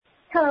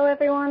Hello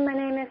everyone, my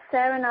name is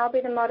Sarah and I'll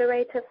be the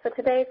moderator for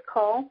today's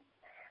call.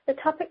 The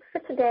topic for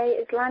today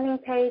is landing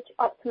page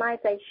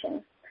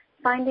optimization,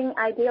 finding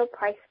ideal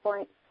price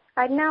points.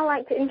 I'd now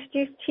like to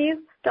introduce to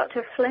you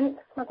Dr. Flint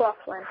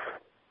McLaughlin.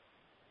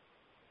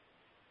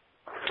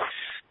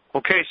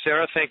 Okay,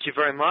 Sarah, thank you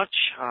very much.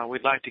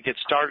 We'd like to get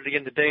started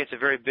again today. It's a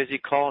very busy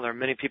call. There are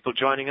many people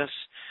joining us,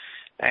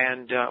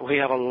 and we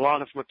have a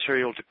lot of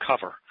material to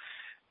cover.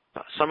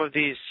 Some of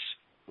these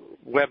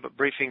web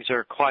briefings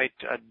are quite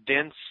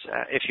dense.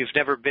 If you've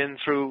never been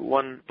through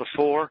one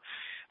before,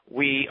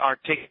 we are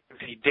taking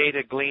the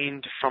data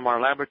gleaned from our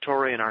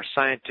laboratory and our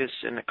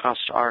scientists and across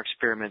our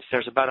experiments.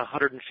 There's about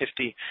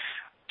 150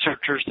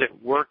 researchers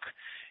that work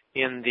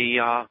in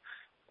the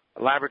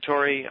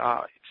laboratory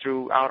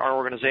throughout our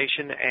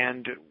organization,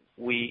 and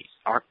we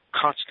are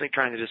constantly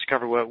trying to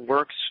discover what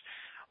works.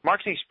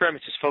 Marketing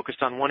Experiments is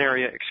focused on one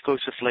area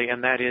exclusively,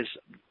 and that is,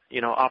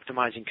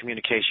 optimizing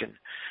communication,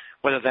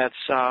 whether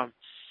that's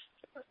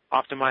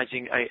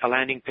optimizing a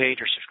landing page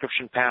or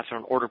subscription path or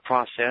an order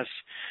process.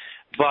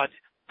 But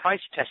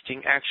price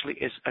testing actually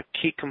is a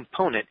key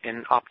component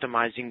in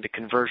optimizing the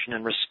conversion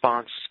and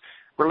response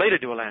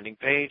related to a landing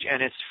page,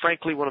 and it's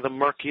frankly one of the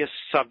murkiest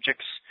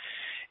subjects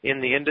in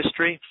the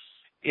industry.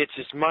 It's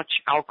as much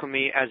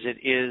alchemy as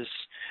it is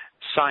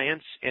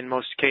science in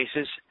most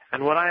cases,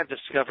 and what I have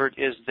discovered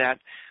is that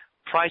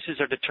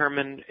prices are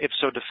determined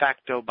ipso de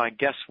facto by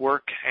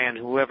guesswork and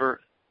whoever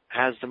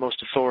has the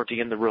most authority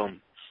in the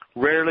room.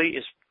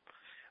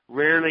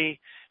 Rarely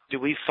do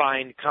we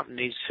find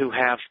companies who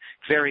have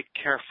very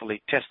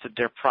carefully tested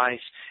their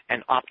price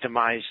and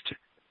optimized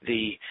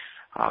the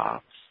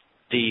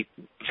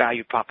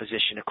value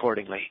proposition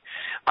accordingly.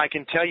 I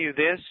can tell you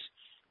this,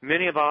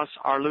 many of us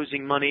are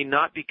losing money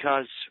not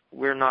because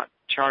we're not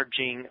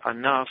charging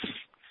enough,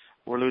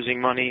 we're losing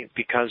money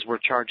because we're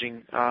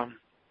charging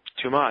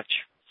too much.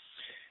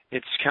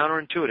 It's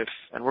counterintuitive,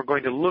 and we're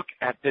going to look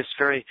at this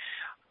very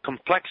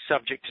complex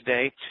subject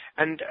today.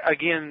 And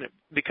again,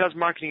 because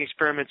Marketing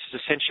Experiments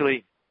is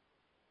essentially,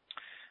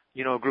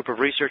 a group of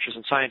researchers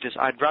and scientists,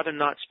 I'd rather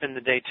not spend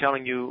the day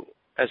telling you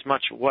as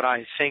much what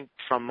I think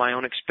from my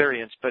own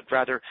experience, but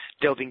rather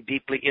delving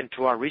deeply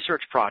into our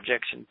research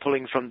projects and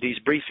pulling from these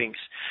briefings.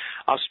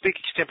 I'll speak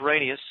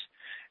extemporaneous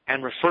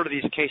and refer to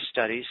these case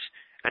studies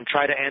and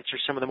try to answer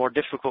some of the more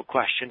difficult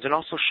questions and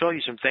also show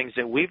you some things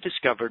that we've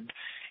discovered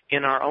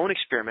in our own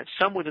experiments,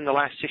 some within the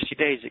last 60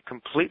 days that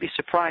completely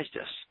surprised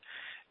us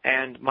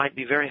and might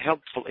be very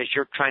helpful as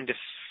you're trying to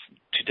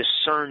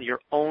discern your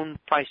own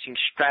pricing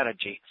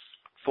strategy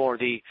for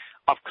the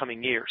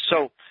upcoming year.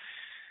 So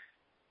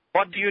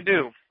what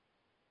do?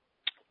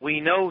 We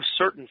know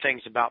certain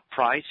things about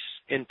price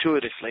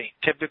intuitively.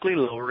 Typically,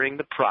 lowering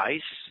the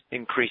price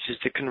increases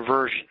the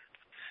conversion.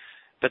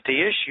 But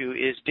the issue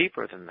is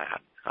deeper than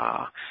that.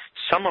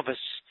 Some of us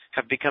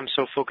have become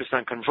so focused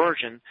on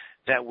conversion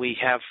that we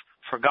have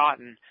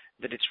forgotten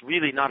that it's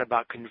really not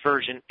about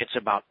conversion, it's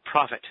about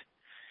profit.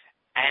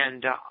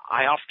 And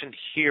I often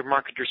hear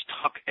marketers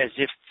talk as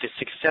if the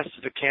success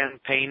of a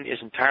campaign is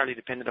entirely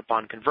dependent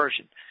upon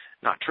conversion.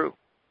 Not true.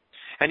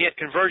 And yet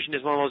conversion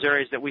is one of those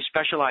areas that we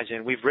specialize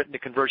in. We've written the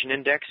conversion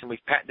index and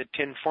we've patented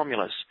 10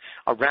 formulas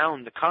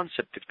around the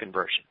concept of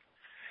conversion.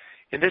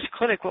 In this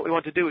clinic, what we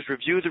want to do is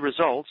review the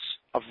results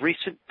of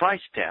recent price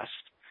tests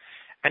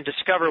and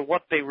discover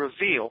what they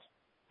reveal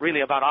really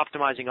about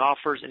optimizing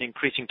offers and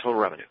increasing total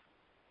revenue.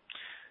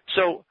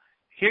 So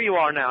here you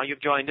are now.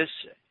 You've joined us.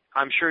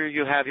 I'm sure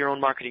you have your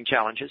own marketing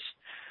challenges.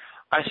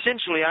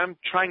 Essentially, I'm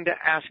trying to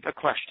ask a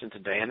question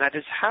today, and that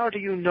is, how do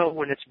you know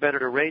when it's better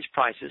to raise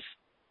prices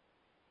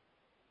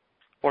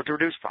or to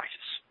reduce prices?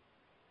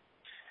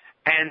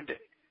 And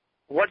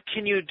what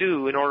can you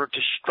do in order to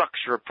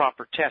structure a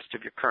proper test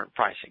of your current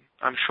pricing?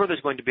 I'm sure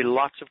there's going to be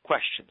lots of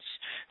questions.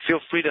 Feel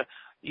free to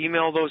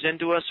email those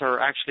into us or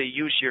actually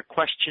use your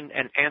question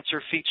and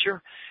answer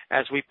feature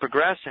as we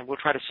progress, and we'll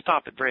try to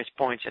stop at various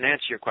points and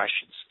answer your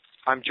questions.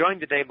 I'm joined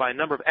today by a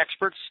number of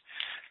experts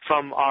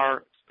from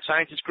our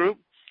scientist group,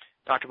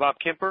 Dr. Bob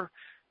Kemper,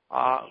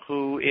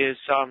 who is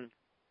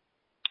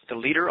the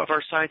leader of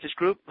our scientist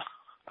group.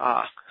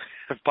 Bob,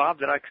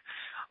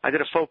 I did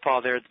a faux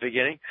pas there at the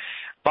beginning.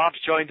 Bob's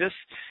joined us,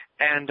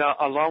 and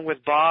along with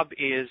Bob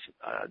is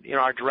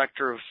our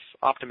director of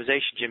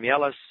optimization, Jim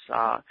Ellis,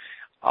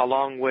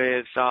 along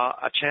with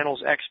a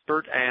channels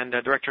expert and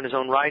a director in his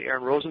own right,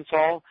 Aaron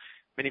Rosenthal.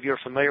 Many of you are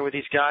familiar with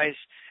these guys.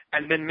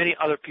 And then many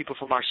other people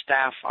from our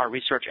staff, our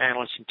research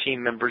analysts and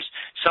team members.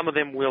 Some of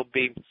them will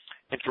be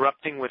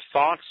interrupting with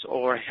thoughts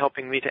or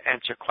helping me to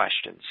answer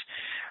questions.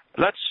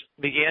 Let's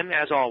begin,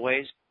 as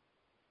always,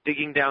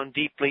 digging down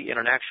deeply in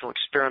an actual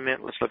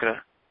experiment. Let's look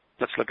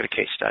at a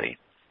case study.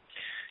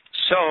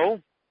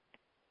 So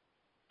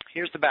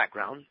here's the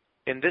background.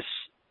 In this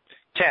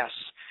test,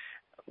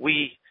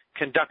 we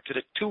conducted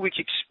a 2-week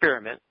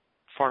experiment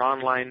for an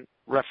online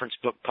reference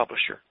book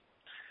publisher.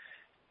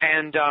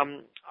 And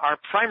our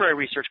primary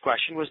research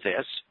question was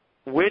this: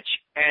 which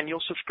annual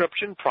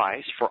subscription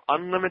price for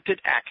unlimited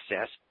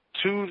access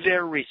to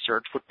their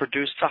research would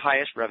produce the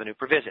highest revenue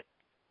per visit?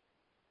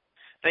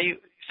 Now,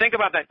 think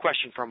about that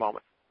question for a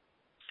moment.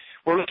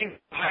 We're looking at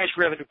the highest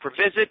revenue per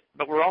visit,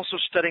 but we're also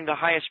studying the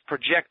highest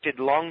projected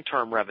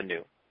long-term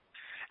revenue.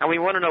 And we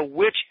want to know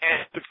which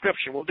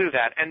subscription will do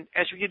that. And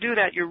as you do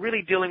that, you're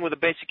really dealing with a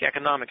basic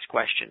economics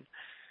question.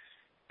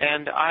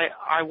 And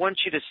I want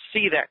you to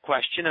see that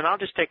question, and I'll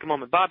just take a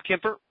moment. Bob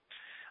Kemper,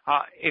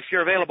 if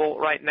you're available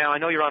right now, I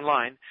know you're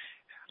online.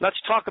 Let's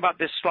talk about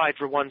this slide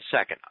for 1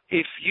 second.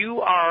 If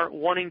you are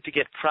wanting to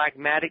get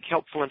pragmatic,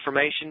 helpful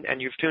information,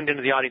 and you've tuned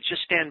into the audience,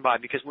 just stand by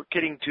because we're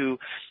getting to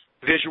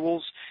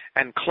visuals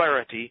and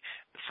clarity.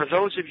 For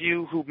those of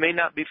you who may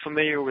not be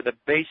familiar with the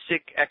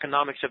basic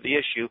economics of the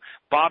issue,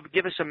 Bob,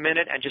 give us a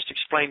minute and just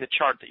explain the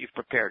chart that you've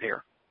prepared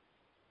here.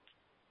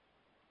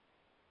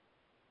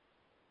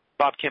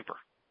 Bob Kemper.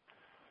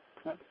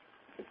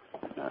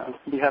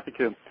 I'd be happy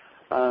to.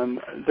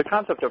 The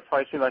concept of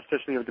price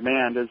elasticity of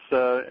demand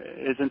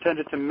is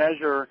intended to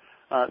measure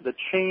the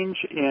change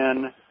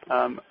in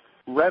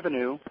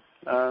revenue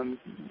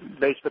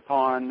based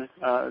upon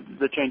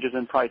the changes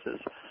in prices.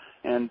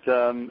 And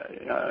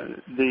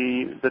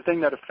the thing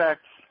that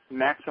affects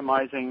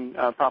maximizing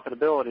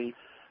profitability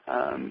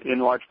in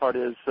large part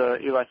is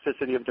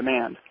elasticity of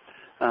demand.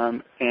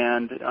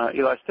 And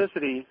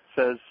elasticity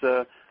says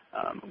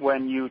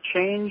when you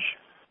change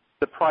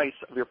the price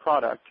of your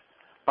product,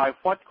 by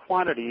what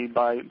quantity,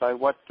 by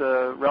what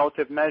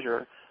relative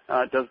measure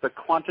does the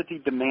quantity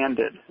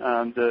demanded,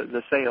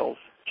 the sales,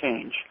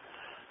 change?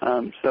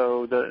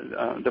 So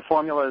the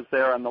formula is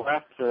there on the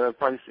left.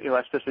 Price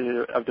elasticity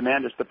of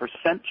demand is the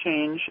percent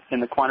change in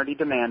the quantity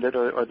demanded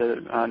or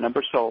the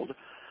number sold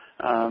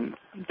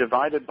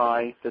divided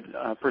by the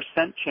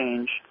percent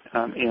change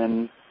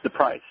in the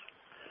price.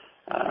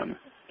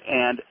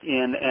 And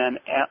in an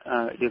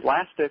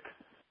elastic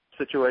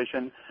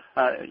situation,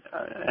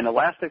 an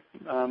elastic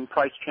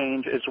price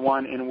change is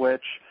one in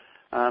which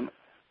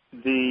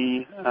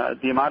the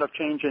amount of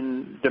change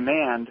in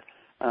demand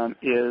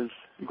is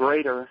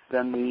greater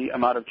than the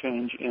amount of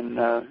change in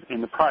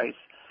the price,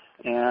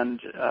 and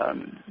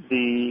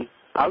the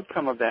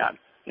outcome of that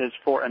is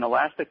for an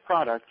elastic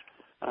product,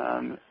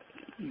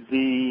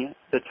 the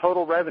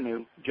total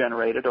revenue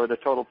generated or the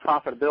total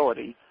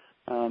profitability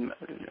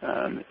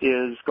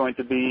is going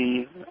to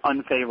be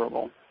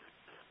unfavorable.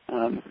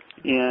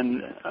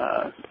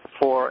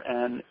 For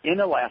an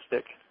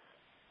inelastic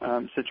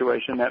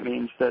situation, that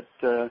means that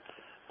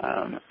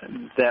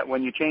that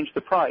when you change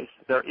the price,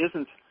 there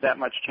isn't that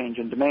much change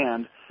in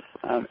demand,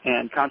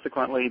 and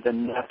consequently the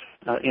net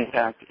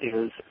impact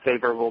is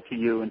favorable to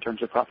you in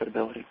terms of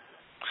profitability.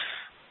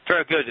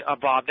 Very good,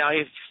 Bob. Now,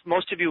 if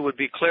most of you would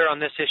be clear on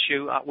this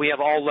issue, we have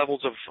all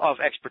levels of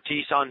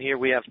expertise on here.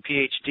 We have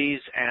PhDs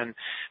and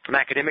from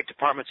academic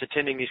departments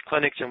attending these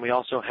clinics, and we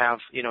also have,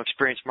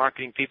 experienced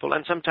marketing people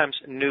and sometimes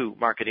new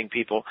marketing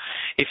people.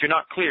 If you're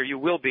not clear, you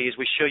will be as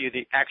we show you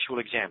the actual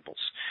examples.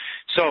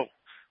 So,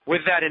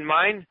 with that in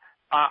mind,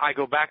 I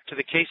go back to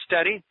the case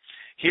study.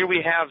 Here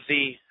we have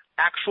the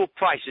actual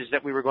prices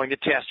that we were going to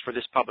test for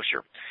this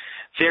publisher.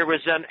 There was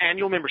an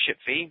annual membership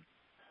fee,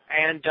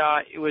 and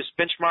it was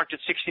benchmarked at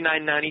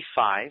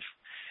 $69.95,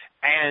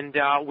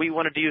 and we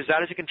wanted to use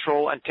that as a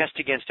control and test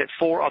against it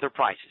 4 other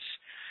prices.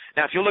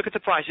 Now, if you look at the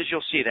prices,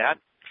 you'll see that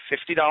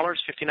 $50,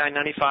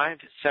 $59.95,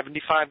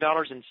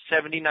 $75, and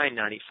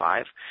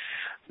 $79.95.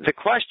 The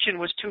question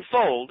was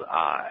twofold.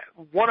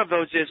 One of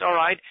those is, all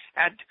right,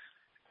 at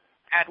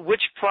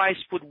which price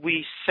would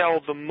we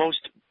sell the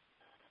most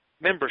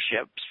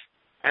memberships,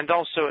 and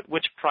also at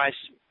which price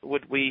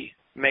would we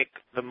make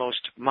the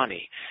most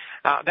money?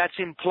 That's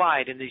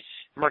implied in these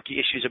murky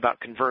issues about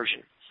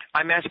conversion.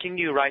 I'm asking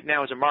you right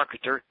now as a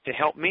marketer to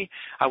help me.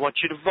 I want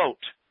you to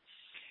vote.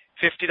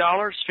 $50,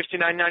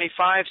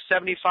 $59.95,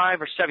 $75,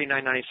 or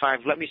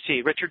 $79.95. Let me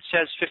see. Richard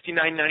says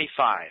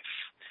 $59.95.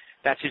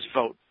 That's his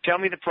vote. Tell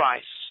me the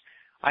price.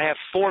 I have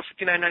 4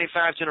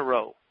 $59.95s in a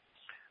row.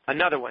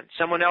 Another one.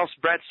 Someone else,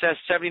 Brett, says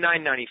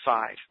 $79.95,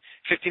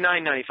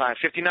 $59.95,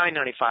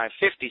 $59.95,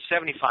 $50,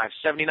 $75,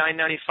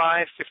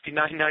 $79.95,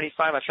 $59.95.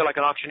 I feel like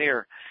an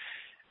auctioneer.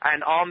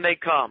 And on they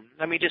come.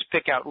 Let me just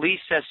pick out. Lee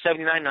says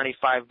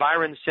 $79.95.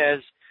 Byron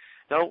says,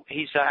 no,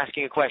 he's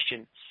asking a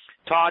question.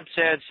 Todd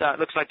says,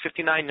 looks like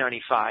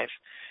 $59.95.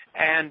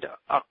 And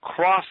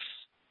across,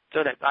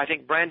 I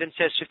think Brandon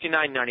says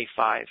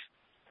 $59.95.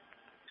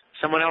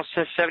 Someone else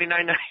says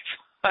 $79.95.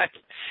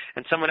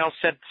 And someone else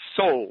said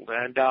sold,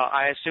 and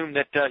I assume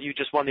that you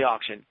just won the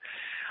auction.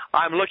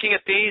 I'm looking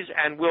at these,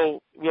 and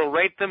we'll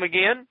rate them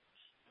again.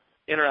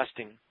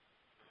 Interesting.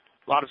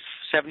 A lot of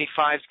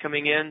 75s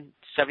coming in,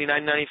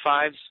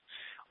 79.95s.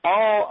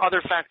 All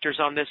other factors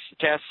on this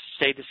test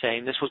stayed the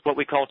same. This was what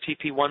we call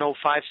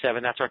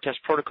TP1057. That's our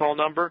test protocol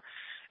number.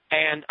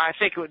 And I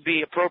think it would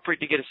be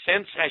appropriate to get a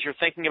sense, as you're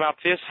thinking about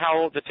this,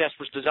 how the test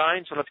was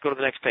designed. So let's go to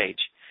the next page.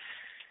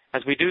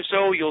 As we do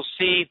so, you'll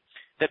see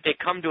that they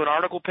come to an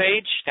article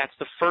page. That's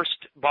the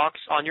first box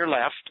on your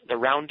left, the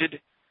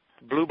rounded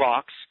blue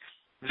box.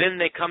 Then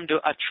they come to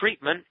a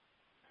treatment.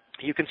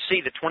 You can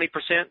see the 20%,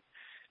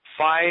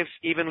 5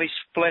 evenly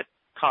split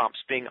comps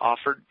being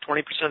offered, 20%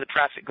 of the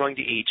traffic going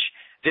to each.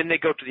 Then they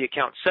go to the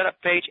account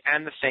setup page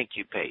and the thank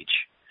you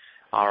page.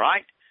 All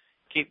right,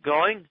 keep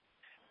going.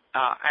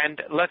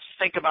 And let's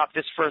think about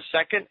this for a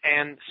second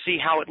and see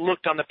how it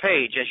looked on the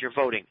page as you're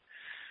voting.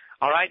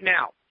 All right,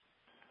 now,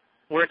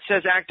 where it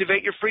says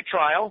activate your free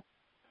trial,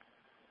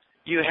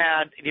 you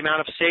had the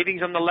amount of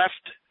savings on the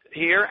left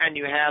here, and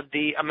you had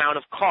the amount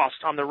of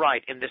cost on the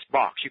right in this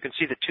box. You can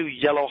see the two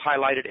yellow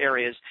highlighted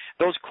areas.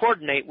 Those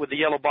coordinate with the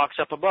yellow box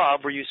up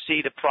above where you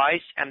see the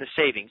price and the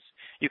savings.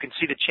 You can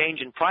see the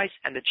change in price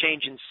and the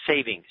change in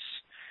savings.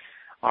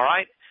 All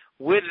right?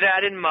 With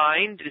that in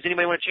mind, does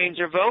anybody want to change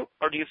their vote,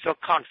 or do you feel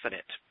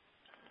confident?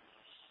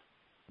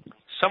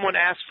 Someone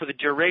asked for the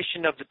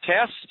duration of the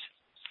test,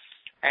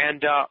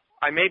 and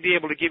I may be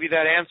able to give you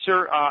that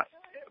answer,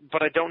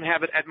 but I don't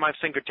have it at my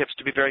fingertips,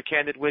 to be very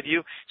candid with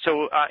you.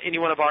 So any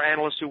one of our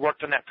analysts who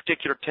worked on that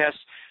particular test,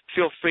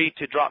 feel free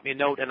to drop me a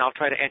note, and I'll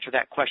try to answer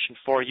that question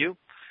for you.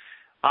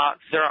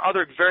 There are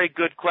other very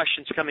good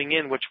questions coming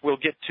in, which we'll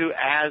get to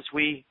as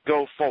we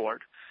go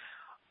forward.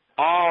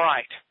 All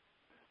right.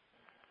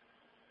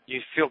 You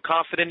feel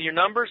confident in your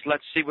numbers?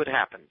 Let's see what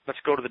happened. Let's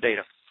go to the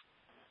data.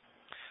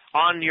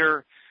 On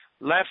your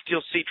left,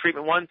 you'll see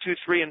treatment 1, 2,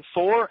 3, and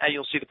 4, and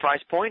you'll see the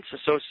price points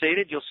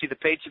associated. You'll see the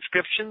paid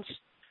subscriptions,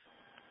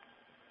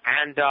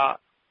 and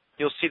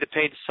you'll see the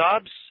paid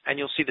subs, and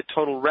you'll see the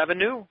total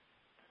revenue.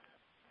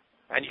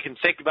 And you can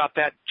think about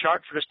that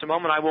chart for just a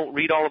moment. I won't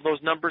read all of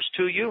those numbers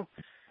to you.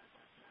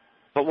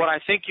 But what I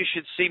think you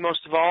should see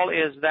most of all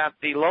is that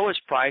the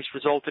lowest price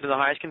resulted in the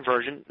highest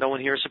conversion. No one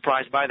here is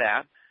surprised by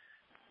that.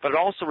 But it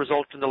also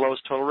resulted in the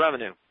lowest total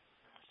revenue.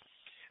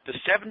 The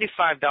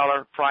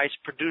 $75 price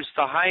produced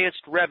the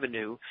highest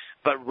revenue,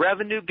 but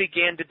revenue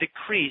began to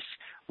decrease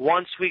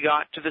once we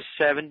got to the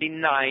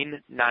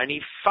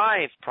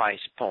 $79.95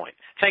 price point.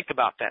 Think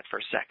about that for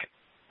a second.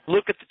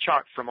 Look at the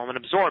chart for a moment,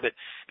 absorb it,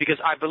 because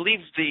I believe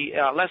the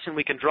lesson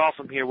we can draw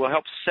from here will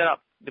help set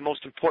up the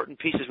most important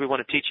pieces we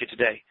want to teach you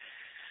today.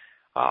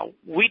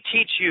 We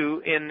teach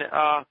you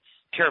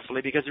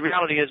carefully because the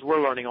reality is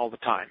we're learning all the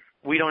time.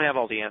 We don't have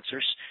all the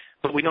answers,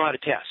 but we know how to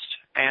test,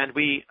 and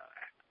we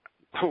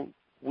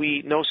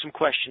know some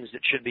questions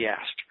that should be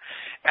asked.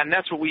 And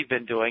that's what we've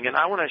been doing, and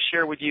I want to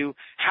share with you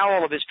how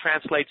all of this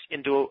translates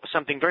into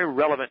something very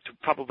relevant to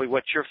probably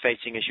what you're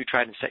facing as you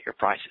try to set your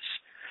prices.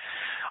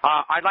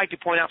 I'd like to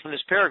point out from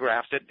this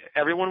paragraph that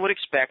everyone would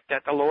expect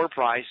that the lower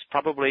price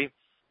probably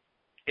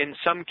in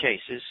some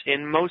cases,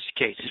 in most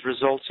cases,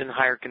 results in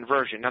higher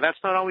conversion. Now,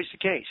 that's not always the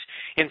case.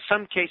 In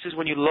some cases,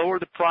 when you lower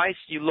the price,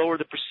 you lower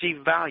the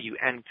perceived value,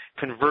 and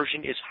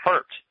conversion is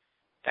hurt.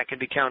 That can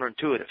be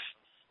counterintuitive.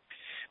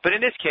 But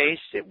in this case,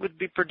 it would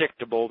be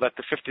predictable that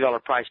the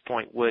 $50 price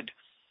point would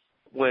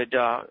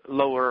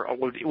lower or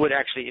would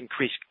actually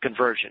increase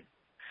conversion.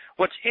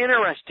 What's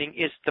interesting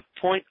is the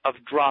point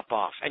of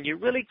drop-off, and you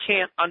really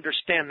can't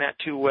understand that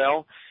too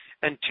well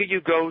until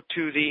you go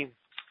to the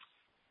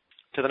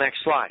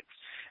next slide.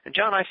 And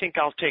John, I think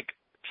I'll take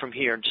from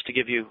here just to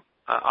give you,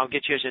 I'll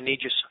get you as a need,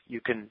 just you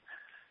can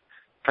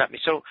prep me.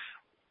 So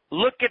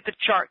look at the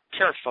chart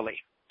carefully.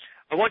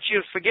 I want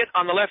you to forget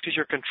on the left is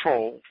your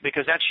control,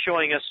 because that's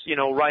showing us,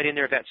 right in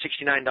there that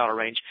 $69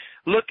 range.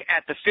 Look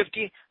at the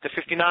 50, the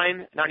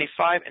 $59,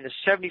 $95, and the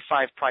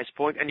 $75 price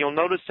point, and you'll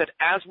notice that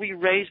as we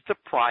raised the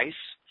price,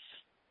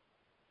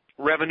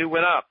 revenue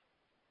went up.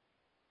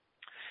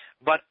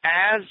 But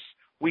as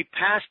we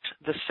passed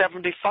the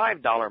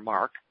 $75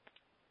 mark,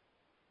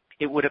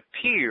 it would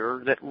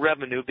appear that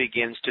revenue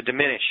begins to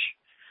diminish.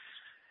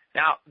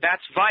 Now,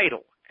 that's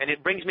vital, and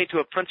it brings me to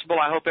a principle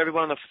I hope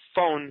everyone on the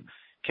phone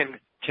can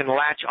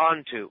latch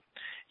onto.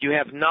 You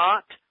have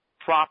not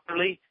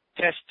properly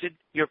tested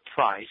your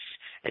price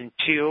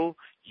until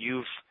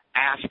you've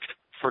asked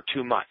for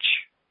too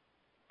much.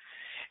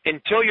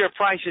 Until your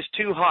price is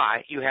too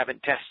high, you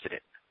haven't tested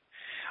it.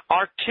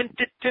 Our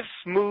tentative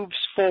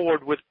moves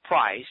forward with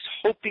price,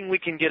 hoping we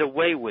can get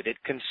away with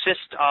it,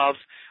 consist of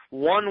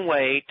one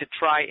way to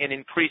try and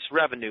increase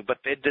revenue, but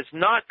it does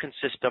not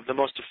consist of the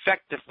most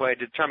effective way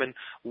to determine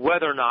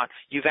whether or not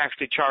you've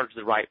actually charged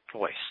the right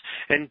price.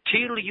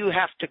 Until you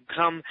have to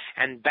come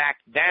and back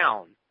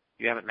down,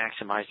 you haven't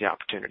maximized the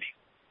opportunity.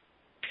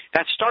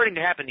 That's starting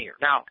to happen here.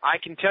 Now, I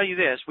can tell you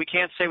this, we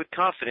can't say with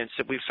confidence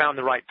that we've found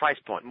the right price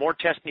point. More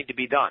tests need to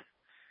be done,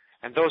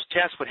 and those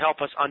tests would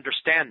help us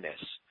understand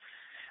this.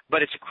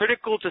 But it's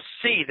critical to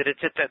see that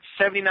it's at that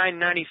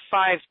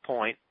 $79.95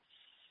 point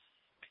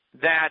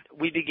that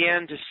we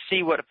began to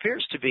see what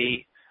appears to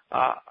be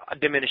a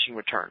diminishing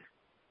return.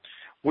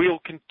 We'll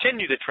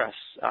continue to trust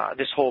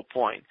this whole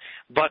point,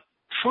 but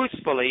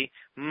truthfully,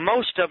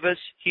 most of us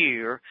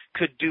here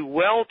could do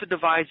well to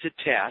devise a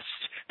test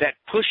that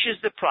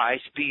pushes the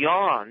price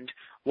beyond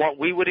what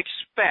we would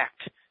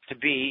expect to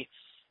be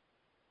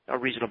a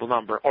reasonable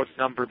number, or the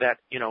number that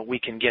we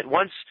can get.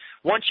 Once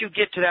you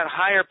get to that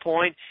higher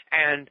point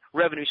and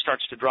revenue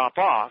starts to drop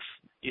off,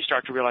 you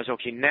start to realize,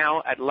 okay,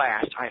 now at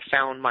last I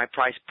found my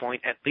price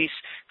point, at least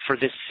for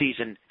this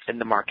season in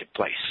the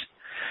marketplace.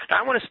 Now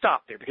I want to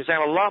stop there because I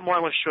have a lot more I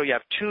want to show you. I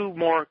have two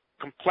more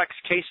complex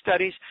case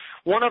studies.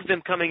 One of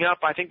them coming up,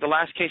 I think the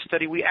last case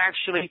study, we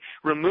actually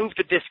removed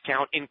the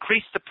discount,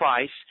 increased the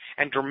price,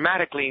 and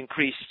dramatically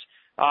increased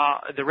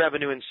the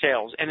revenue and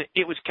sales. And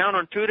it was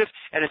counterintuitive,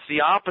 and it's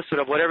the opposite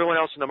of what everyone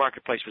else in the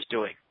marketplace was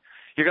doing.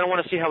 You're going to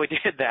want to see how we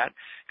did that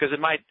because it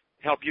might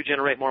help you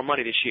generate more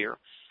money this year.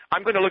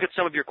 I'm going to look at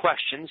some of your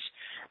questions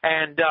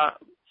and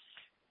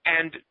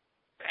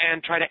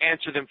try to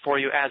answer them for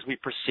you as we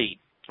proceed,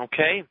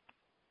 okay?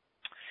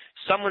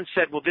 Someone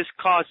said, will this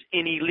cause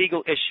any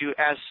legal issue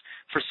as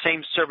for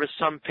same service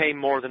some pay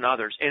more than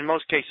others? In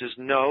most cases,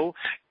 no.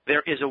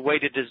 There is a way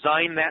to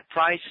design that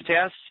price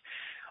test.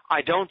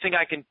 I don't think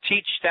I can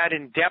teach that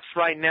in depth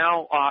right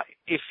now.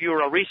 If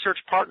you're a research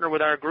partner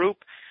with our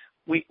group,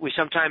 we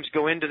sometimes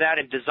go into that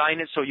and design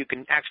it so you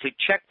can actually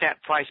check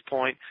that price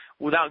point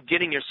without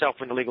getting yourself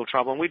into legal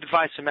trouble. And we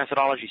devise some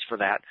methodologies for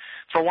that.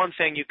 For one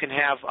thing, you can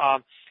have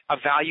a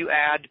value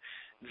add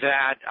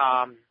that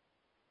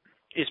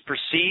is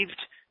perceived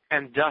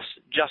and thus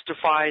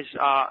justifies,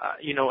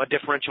 a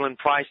differential in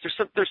price.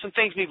 There's some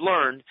things we've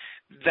learned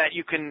that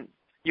you can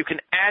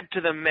add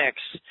to the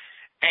mix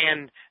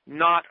and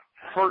not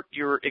hurt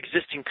your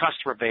existing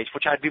customer base,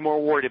 which I'd be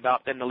more worried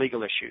about than the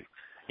legal issue.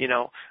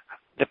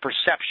 The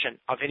perception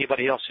of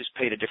anybody else who's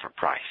paid a different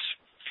price.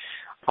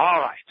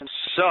 All right.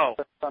 So,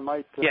 I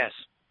might yes.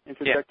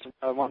 interject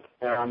one thing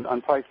there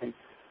on pricing.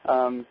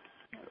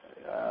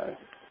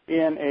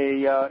 In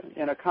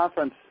a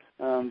conference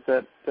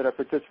that I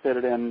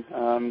participated in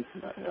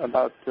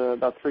about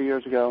 3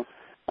 years ago,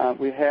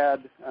 we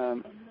had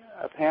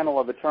a panel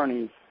of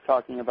attorneys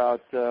talking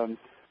about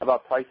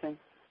pricing.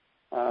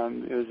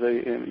 It was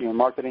a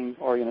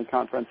marketing-oriented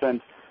conference,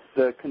 and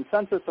the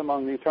consensus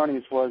among the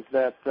attorneys was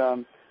that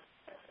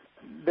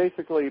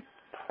basically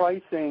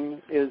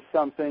pricing is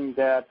something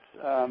that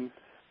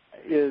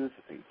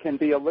can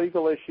be a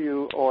legal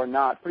issue or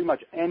not. Pretty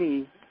much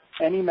any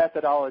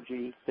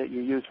methodology that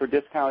you use for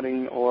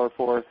discounting or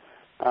for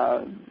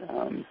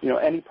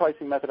any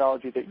pricing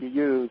methodology that you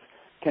use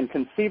can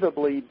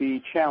conceivably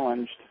be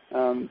challenged,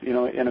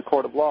 in a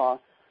court of law.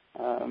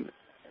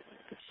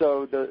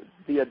 So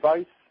the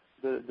advice,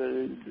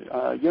 the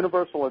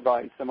universal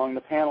advice among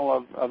the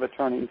panel of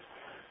attorneys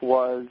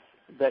was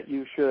that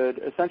you should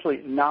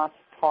essentially not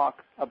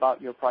talk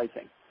about your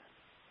pricing.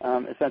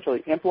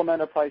 Essentially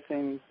implement a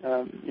pricing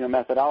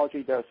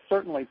methodology. There are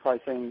certainly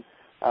pricing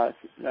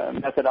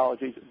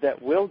methodologies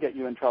that will get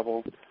you in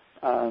trouble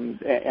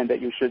and that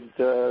you should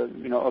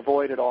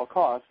avoid at all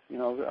costs,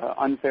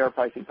 unfair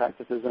pricing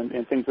practices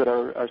and things that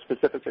are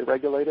specifically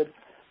regulated.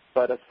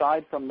 But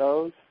aside from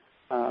those,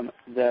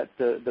 that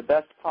the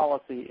best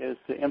policy is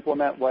to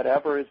implement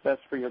whatever is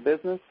best for your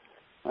business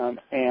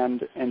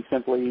and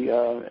simply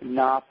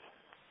not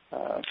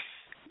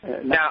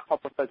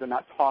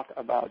talk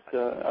about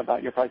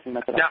your pricing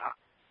methodology.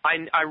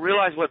 Now, I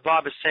realize what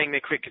Bob is saying may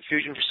create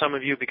confusion for some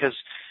of you because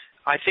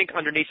I think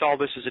underneath all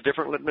this is a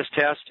different litmus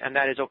test, and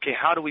that is, okay,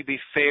 how do we be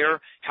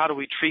fair? How do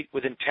we treat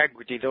with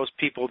integrity those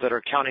people that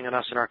are counting on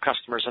us and our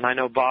customers? And I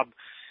know Bob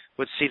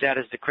would see that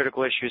as the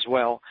critical issue as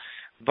well.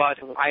 But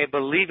I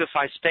believe if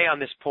I stay on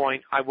this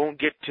point, I won't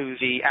get to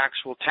the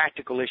actual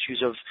tactical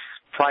issues of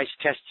price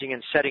testing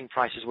and setting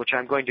prices, which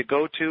I'm going to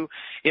go to.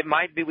 It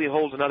might be we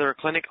hold another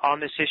clinic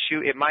on this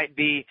issue. It might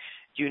be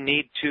you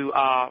need to,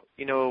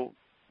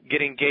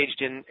 get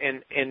engaged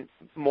in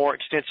more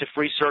extensive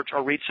research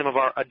or read some of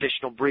our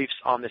additional briefs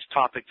on this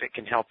topic that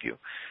can help you.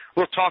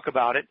 We'll talk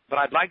about it, but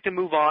I'd like to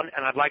move on,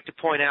 and I'd like to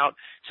point out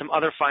some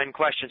other fine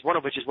questions, one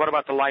of which is, what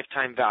about the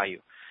lifetime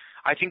value?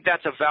 I think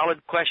that's a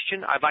valid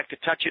question. I'd like to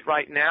touch it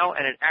right now,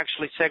 and it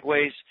actually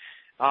segues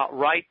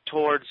right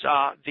towards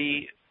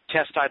the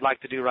test I'd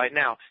like to do right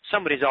now.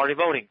 Somebody's already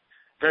voting.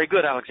 Very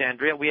good,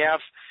 Alexandria. We have,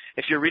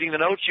 if you're reading the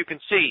notes, you can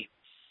see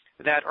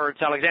that, or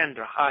it's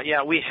Alexandra.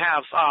 We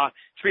have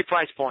 3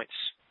 price points.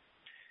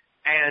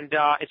 And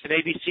it's an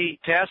ABC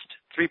test,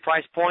 3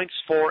 price points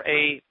for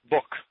a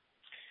book.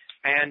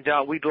 And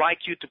we'd like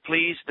you to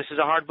please, this is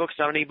a hard book, it's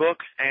not an e-book,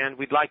 and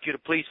we'd like you to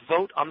please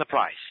vote on the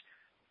price.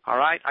 All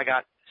right, I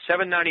got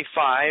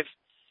 $7.95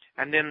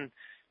 and then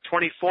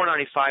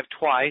 $24.95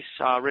 twice,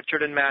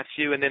 Richard and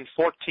Matthew, and then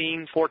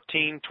 $14,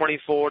 $14,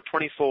 $24,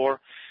 $24.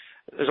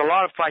 There's a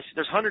lot of prices.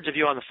 There's hundreds of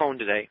you on the phone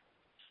today,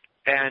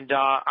 and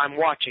I'm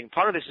watching.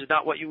 Part of this is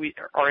not what you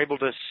are able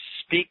to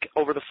speak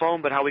over the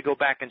phone, but how we go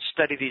back and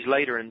study these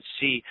later and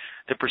see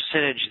the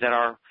percentage that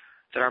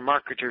our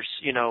marketers,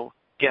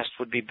 guessed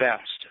would be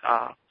best.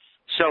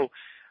 So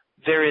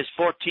there is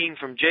 14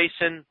 from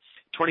Jason,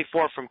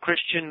 24 from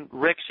Christian.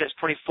 Rick says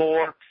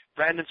 24.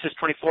 Brandon says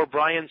 24.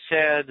 Brian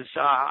says,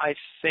 I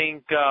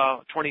think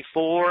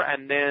 24.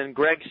 And then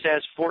Greg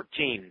says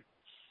 14.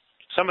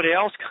 Somebody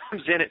else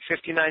comes in at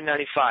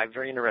 $59.95.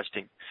 Very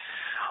interesting.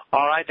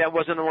 All right, that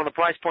wasn't one of the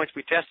price points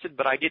we tested,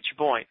 but I get your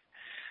point.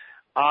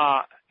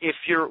 If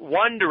you're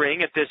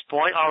wondering at this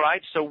point, all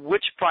right, so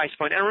which price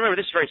point? And remember,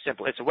 this is very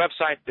simple. It's a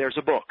website. There's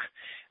a book.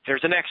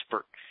 There's an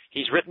expert.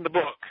 He's written the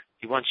book.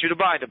 He wants you to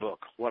buy the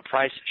book. What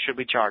price should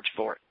we charge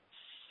for it?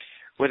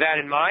 With that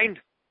in mind,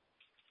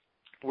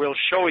 we'll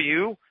show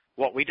you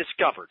what we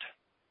discovered.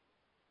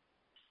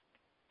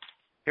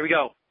 Here we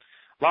go.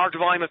 Large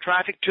volume of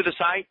traffic to the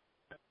site.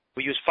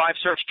 We use 5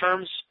 search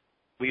terms.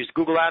 We use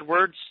Google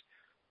AdWords.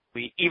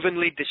 We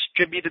evenly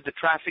distributed the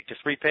traffic to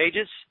 3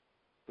 pages.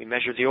 We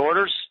measured the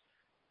orders.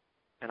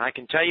 And I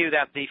can tell you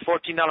that the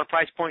 $14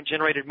 price point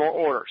generated more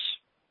orders.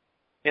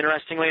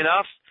 Interestingly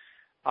enough,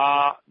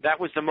 that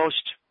was the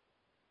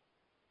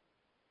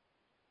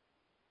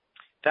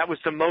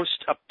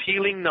most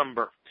appealing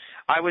number.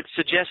 I would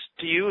suggest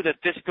to you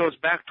that this goes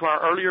back to our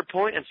earlier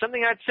point and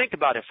something I'd think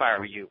about if I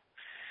were you.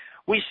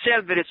 We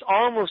said that it's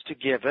almost a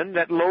given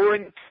that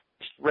lowering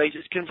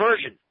raises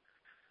conversion.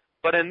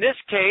 But in this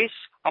case,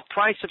 a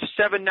price of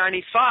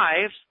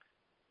 $7.95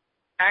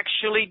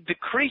 actually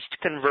decreased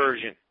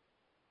conversion.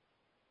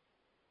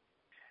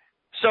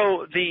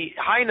 So the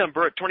high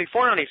number at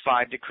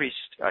 $24.95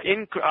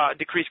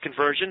 decreased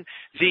conversion.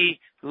 The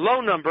low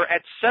number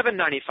at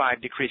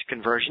 $7.95 decreased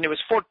conversion. It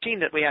was 14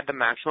 that we had the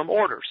maximum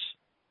orders.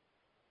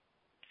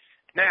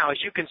 Now,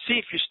 as you can see,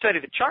 if you study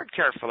the chart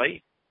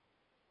carefully,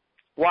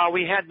 while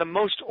we had the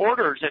most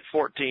orders at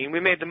 14, we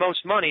made the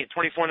most money at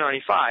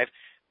 $24.95,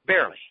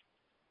 barely.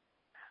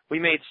 We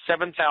made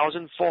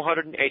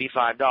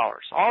 $7,485.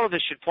 All of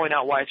this should point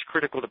out why it's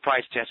critical to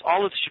price test.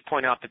 All of this should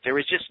point out that there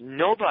is just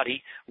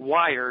nobody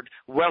wired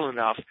well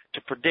enough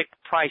to predict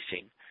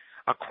pricing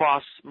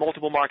across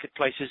multiple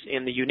marketplaces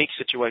in the unique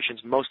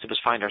situations most of us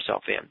find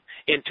ourselves in.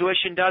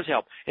 Intuition does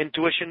help.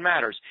 Intuition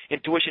matters.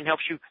 Intuition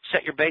helps you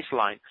set your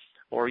baseline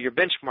or your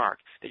benchmark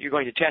that you're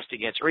going to test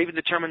against, or even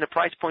determine the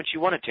price points you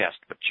want to test,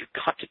 but you've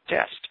got to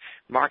test.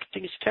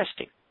 Marketing is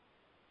testing.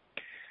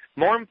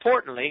 More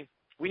importantly,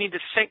 we need to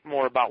think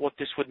more about what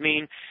this would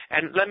mean.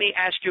 And let me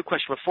ask you a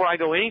question before I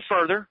go any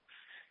further.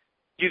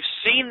 You've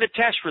seen the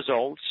test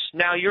results.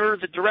 Now you're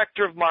the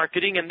director of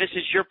marketing, and this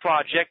is your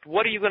project.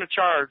 What are you going to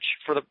charge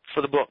for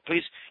the book?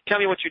 Please tell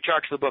me what you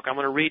charge for the book. I'm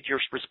going to read your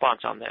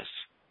response on this.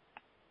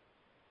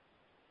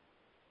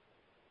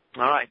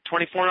 All right,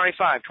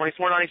 $24.95,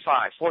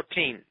 $24.95,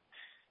 14.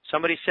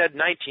 Somebody said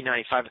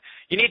 $19.95.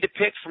 You need to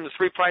pick from the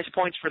 3 price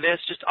points for this.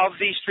 Just of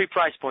these 3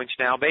 price points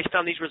now, based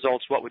on these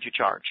results, what would you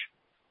charge?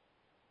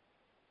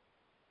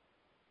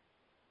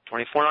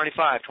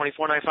 $24.95,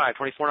 $24.95,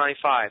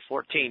 $24.95,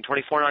 14,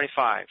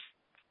 $24.95.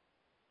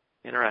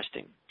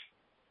 Interesting.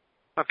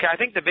 Okay, I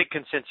think the big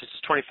consensus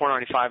is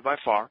 $24.95 by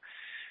far.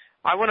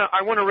 I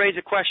want to raise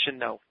a question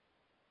though.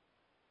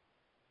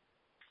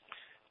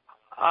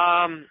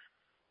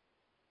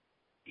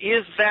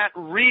 Is that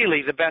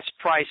really the best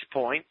price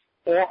point,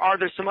 or are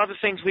there some other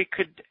things we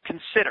could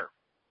consider?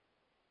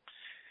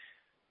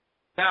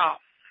 Now,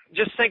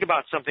 just think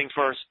about something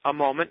for a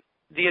moment.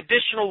 The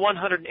additional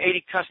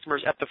 180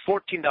 customers at the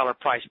 $14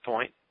 price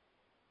point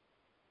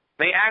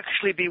may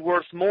actually be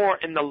worth more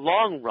in the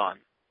long run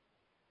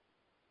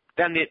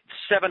than the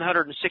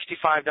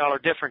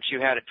 $765 difference you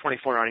had at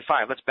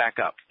 $24.95. Let's back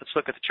up. Let's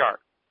look at the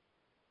chart.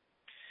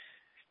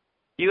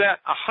 You had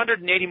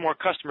 180 more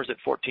customers at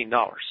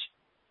 $14,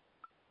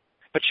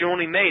 but you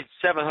only made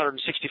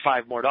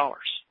 $765 more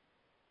dollars.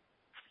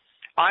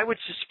 I would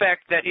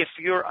suspect that if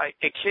you're a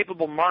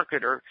capable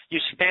marketer, you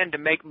stand to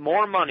make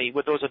more money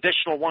with those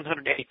additional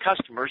 180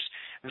 customers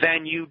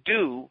than you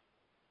do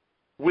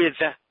with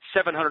the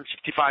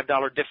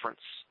 $765 difference,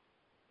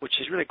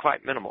 which is really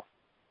quite minimal.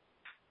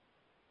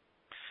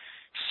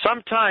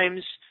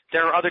 Sometimes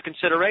there are other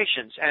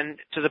considerations, and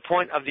to the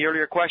point of the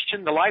earlier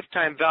question, the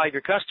lifetime value of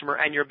your customer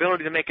and your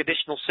ability to make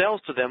additional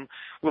sales to them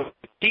will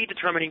be key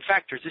determining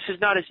factors. This is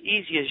not as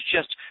easy as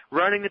just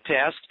running the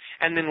test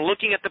and then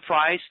looking at the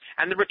price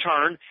and the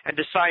return and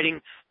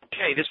deciding,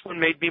 okay, this one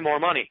made me more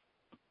money.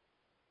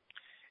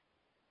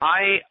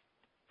 I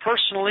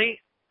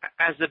personally,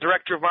 as the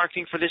director of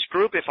marketing for this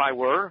group, if I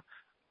were,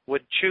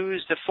 would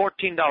choose the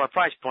 $14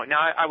 price point.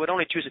 Now, I would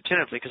only choose it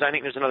tentatively because I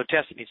think there's another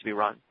test that needs to be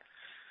run.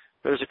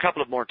 There's a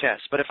couple of more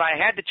tests. But if I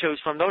had to choose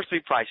from those 3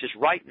 prices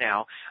right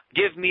now,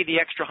 give me the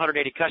extra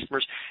 180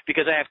 customers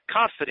because I have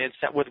confidence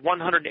that with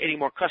 180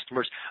 more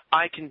customers,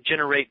 I can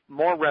generate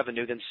more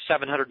revenue than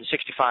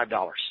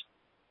 $765.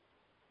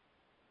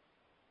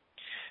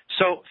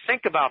 So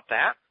think about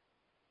that.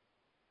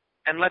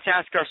 And let's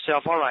ask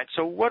ourselves, all right,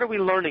 so what are we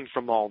learning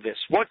from all this?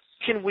 What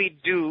can we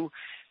do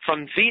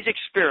from these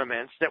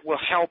experiments that will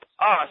help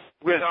us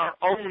with our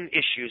own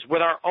issues,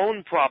 with our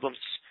own problems?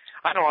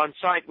 I know on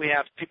site we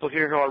have people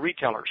here who are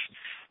retailers,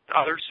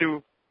 others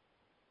who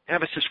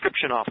have a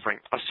subscription offering,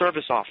 a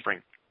service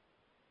offering.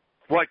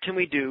 What can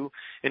we do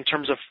in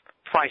terms of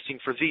pricing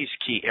for these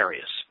key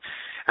areas?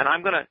 And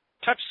I'm going to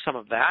touch some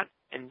of that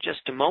in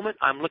just a moment.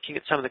 I'm looking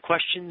at some of the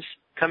questions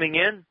coming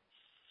in.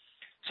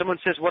 Someone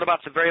says, what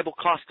about the variable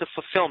cost of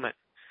fulfillment?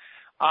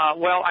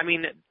 Well, I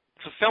mean,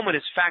 fulfillment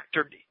is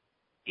factored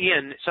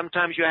in.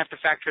 Sometimes you have to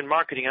factor in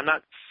marketing. I'm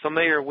not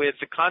familiar with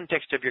the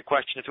context of your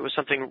question if it was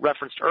something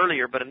referenced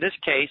earlier, but in this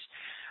case,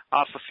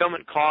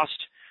 fulfillment cost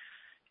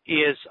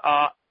is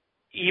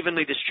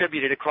evenly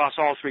distributed across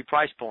all 3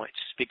 price points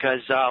because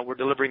we're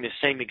delivering the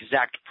same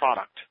exact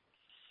product.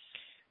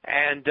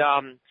 And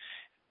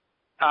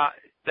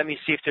let me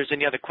see if there's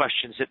any other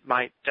questions that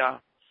might,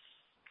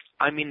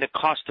 the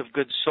cost of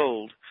goods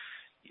sold.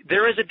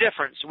 there is a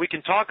difference. We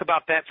can talk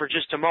about that for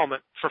just a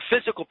moment. For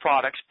physical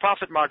products,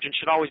 profit margin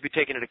should always be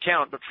taken into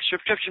account, but for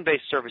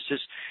subscription-based services,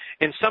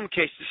 in some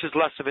cases, this is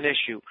less of an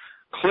issue.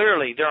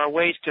 Clearly, there are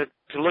ways to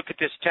look at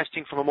this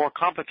testing from a more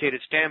complicated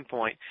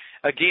standpoint.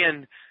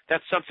 Again,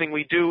 that's something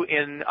we do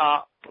in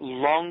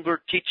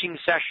longer teaching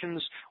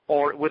sessions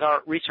or with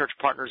our research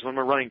partners when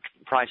we're running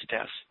price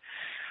tests.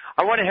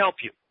 I want to help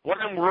you. What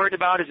I'm worried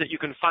about is that you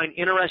can find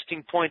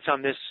interesting points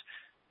on this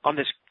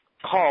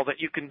call that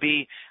you can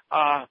be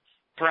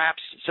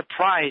perhaps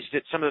surprised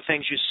at some of the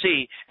things you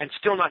see and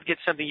still not get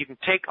something you can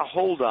take a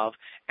hold of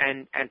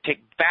and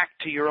take back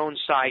to your own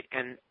site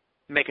and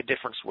make a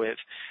difference with.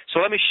 So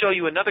let me show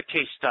you another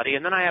case study,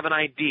 and then I have an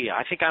idea.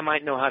 I think I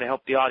might know how to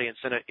help the audience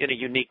in a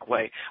unique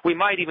way. We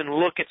might even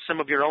look at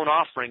some of your own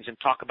offerings and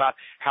talk about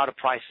how to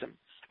price them.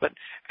 But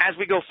as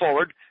we go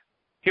forward,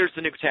 here's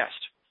the new test.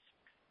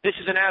 This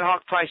is an ad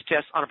hoc price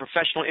test on a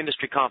professional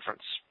industry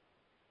conference.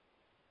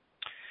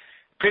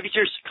 Previous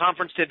year's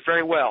conference did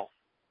very well.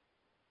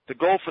 The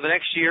goal for the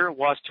next year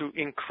was to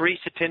increase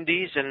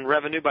attendees and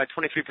revenue by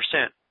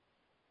 23%.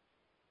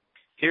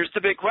 Here's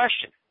the big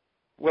question.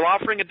 Will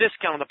offering a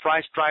discount on the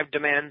price drive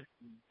demand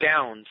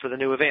down for the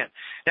new event?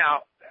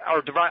 Now,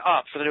 or drive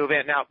up for the new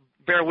event. Now,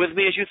 bear with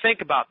me as you think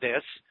about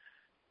this.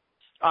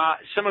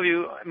 Some of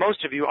you,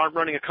 most of you, aren't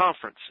running a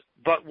conference.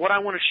 But what I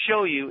want to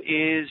show you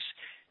is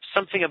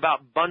something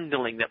about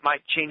bundling that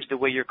might change the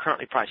way you're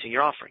currently pricing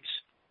your offerings.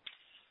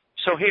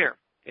 So here,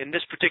 in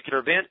this particular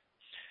event,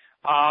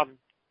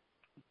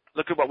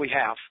 look at what we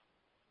have.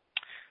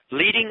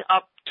 Leading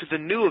up to the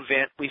new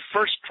event, we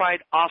first tried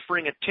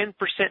offering a 10%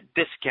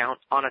 discount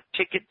on a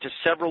ticket to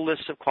several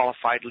lists of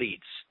qualified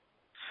leads.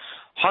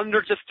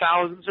 Hundreds of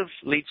thousands of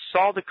leads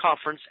saw the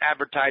conference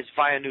advertised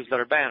via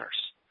newsletter banners.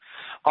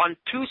 On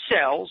 2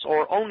 sales,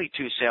 or only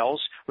 2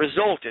 sales,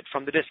 resulted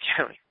from the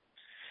discounting.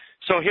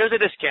 So here's a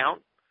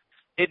discount.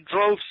 It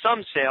drove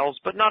some sales,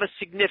 but not a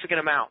significant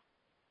amount.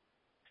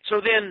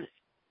 So then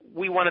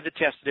we wanted to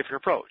test a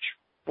different approach.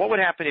 What would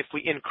happen if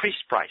we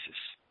increased prices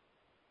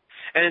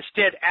and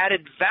instead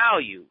added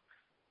value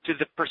to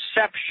the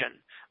perception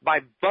by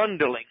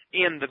bundling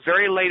in the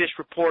very latest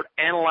report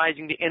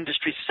analyzing the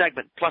industry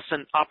segment plus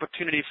an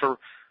opportunity for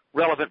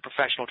relevant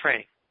professional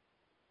training?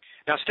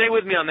 Now, stay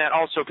with me on that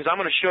also, because I'm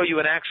going to show you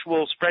an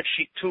actual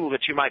spreadsheet tool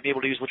that you might be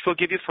able to use, which we'll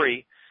give you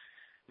free.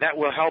 That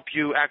will help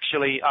you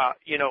actually,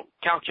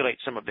 calculate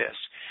some of this.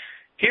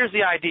 Here's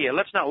the idea.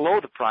 Let's not lower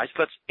the price.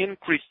 Let's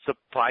increase the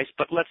price,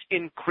 but let's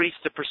increase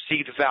the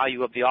perceived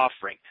value of the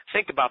offering.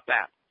 Think about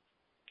that.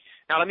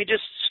 Now, let me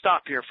just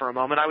stop here for a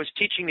moment. I was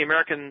teaching the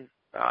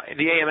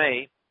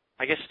AMA,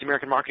 I guess it's the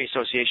American Marketing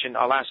Association,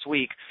 last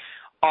week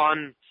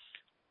on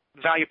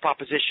value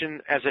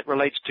proposition as it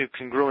relates to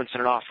congruence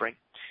in an offering.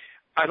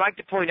 I'd like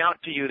to point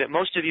out to you that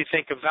most of you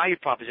think of value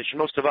proposition,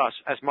 most of us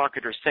as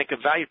marketers think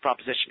of value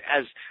proposition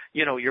as,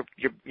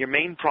 your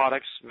main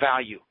product's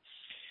value.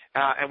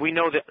 And we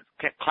know the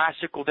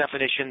classical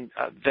definition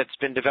that's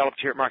been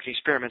developed here at Marketing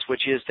Experiments,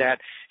 which is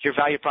that your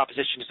value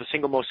proposition is the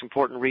single most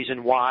important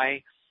reason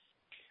why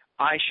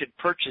I should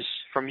purchase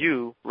from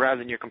you rather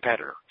than your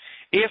competitor.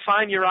 If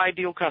I'm your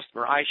ideal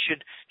customer, I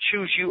should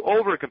choose you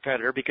over a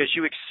competitor because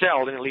you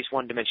excelled in at least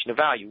one dimension of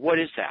value. What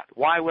is that?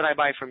 Why would I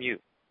buy from you?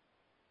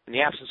 In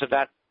the absence of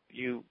that,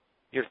 you're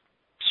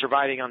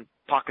surviving on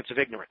pockets of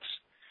ignorance.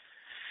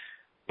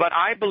 But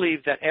I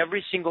believe that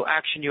every single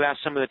action you ask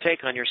someone to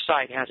take on your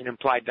site has an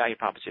implied value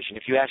proposition.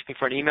 If you ask me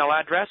for an email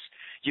address,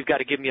 you've got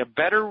to give me a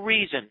better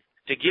reason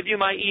to give you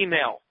my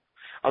email,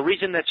 a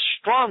reason that's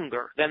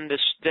stronger than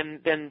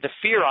the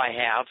fear I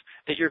have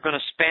that you're going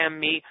to spam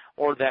me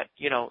or that,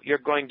 you're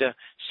going to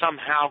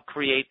somehow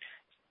create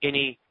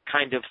any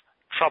kind of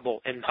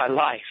trouble in my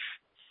life.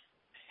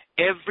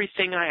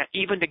 Everything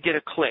even to get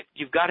a click,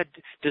 you've got to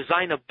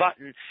design a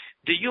button.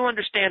 Do you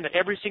understand that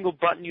every single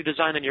button you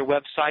design on your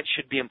website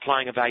should be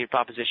implying a value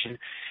proposition?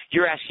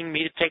 You're asking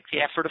me to take the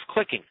effort of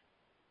clicking.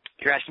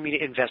 You're asking me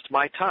to invest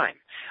my time.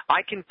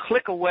 I can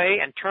click away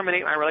and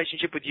terminate my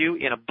relationship with you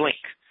in a blink.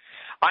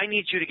 I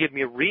need you to give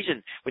me a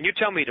reason. When you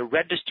tell me to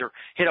register,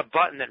 hit a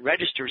button that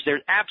registers,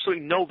 there's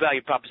absolutely no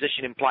value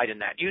proposition implied in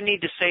that. You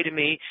need to say to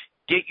me,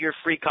 get your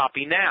free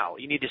copy now.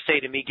 You need to say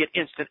to me, get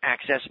instant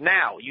access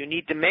now. You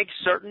need to make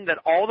certain that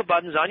all the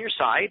buttons on your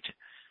site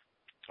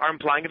are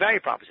implying a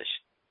value proposition.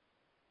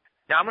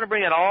 Now, I'm going to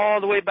bring it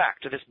all the way back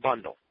to this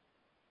bundle.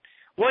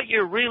 What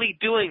you're really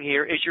doing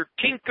here is you're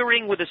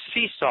tinkering with a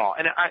seesaw.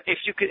 And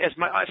if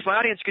my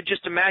audience could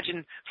just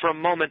imagine for a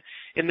moment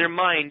in their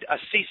mind a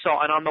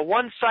seesaw, and on the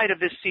one side of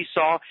this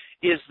seesaw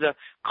is the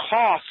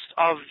cost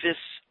of this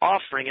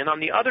offering, and on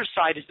the other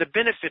side is the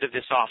benefit of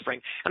this offering.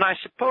 And I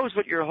suppose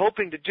what you're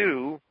hoping to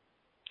do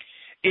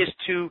is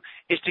to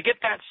get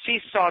that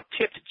seesaw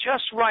tipped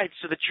just right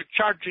so that you're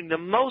charging the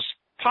most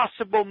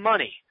possible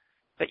money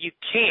that you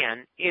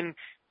can in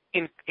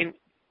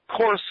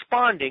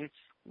corresponding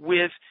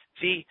with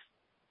the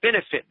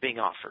benefit being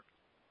offered.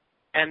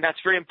 And that's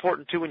very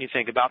important, too, when you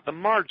think about the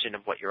margin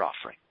of what you're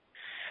offering.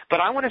 But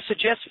I want to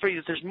suggest for you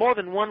that there's more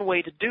than one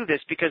way to do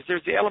this because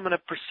there's the element of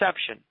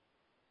perception.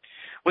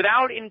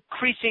 without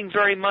increasing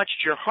very much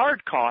your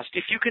hard cost,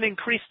 if you can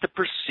increase the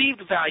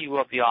perceived value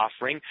of the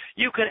offering,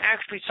 you can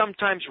actually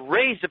sometimes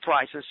raise the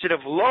price instead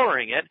of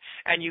lowering it,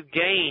 and you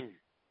gain.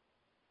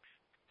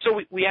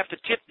 So we have to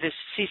tip this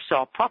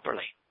seesaw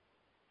properly.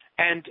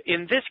 And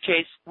in this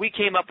case, we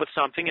came up with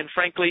something, and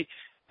frankly,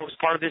 it was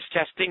part of this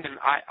testing, and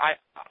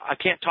I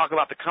can't talk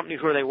about the company,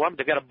 who they were, but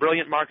they've got a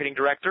brilliant marketing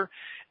director,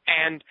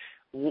 and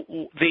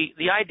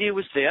the idea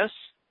was this: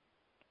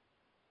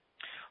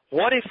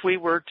 what if we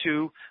were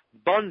to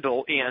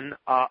bundle in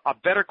a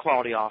better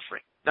quality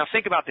offering? Now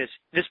think about this.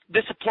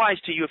 This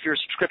applies to you if you're a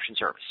subscription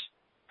service.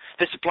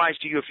 This applies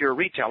to you if you're a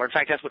retailer. In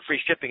fact, that's what free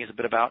shipping is a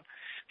bit about.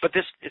 But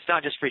it's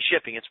not just free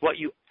shipping. It's what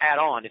you add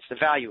on. It's the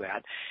value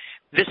add.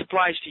 This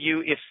applies to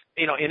you if,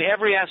 in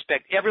every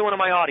aspect, everyone in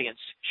my audience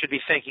should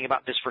be thinking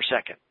about this for a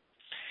second.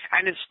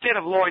 And instead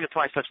of lowering the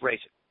price, let's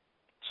raise it.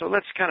 So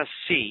let's kind of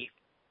see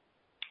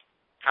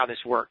how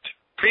this worked.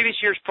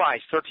 Previous year's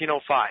price,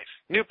 $13.05.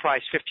 New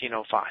price,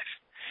 $15.05.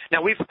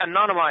 Now, we've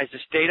anonymized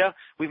this data.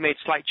 We've made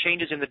slight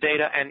changes in the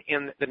data and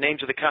in the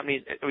names of the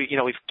companies.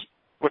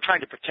 We're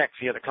trying to protect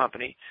the other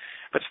company.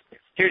 But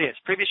here it is.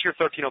 Previous year,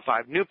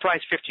 $13.05. New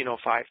price,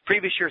 $15.05.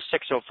 Previous year,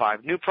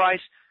 $6.05. New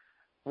price,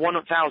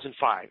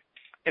 $1,005.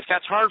 If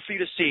that's hard for you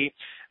to see,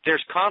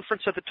 there's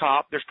conference at the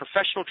top, there's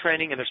professional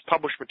training, and there's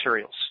published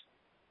materials.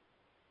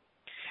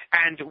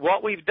 And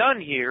what we've done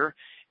here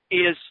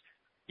is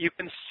you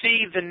can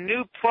see the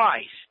new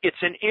price.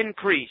 It's an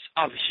increase,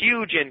 a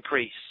huge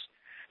increase.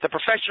 The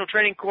professional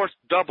training course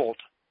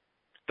doubled.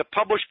 The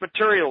published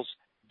materials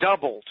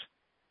doubled.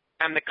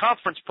 And the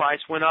conference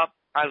price went up,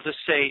 I'll just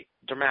say,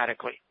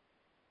 dramatically.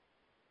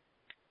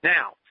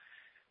 Now,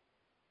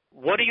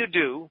 what do you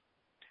do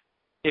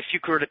if you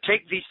were to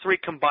take these three,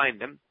 combine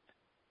them,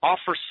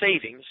 offer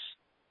savings,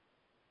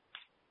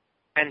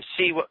 and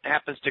see what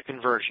happens to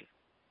conversion?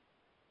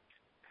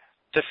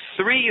 The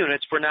 3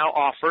 units were now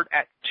offered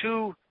at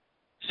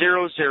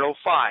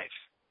 $2,005.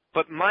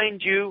 But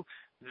mind you,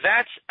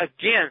 that's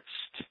against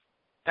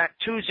that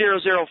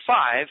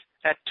 $2,005,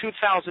 that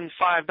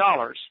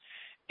 $2,005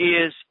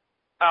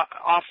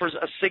 offers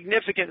a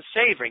significant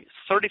savings,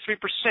 33%,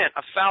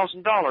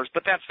 $1,000.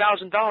 But that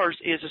 $1,000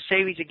 is a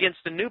savings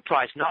against the new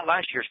price, not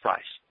last year's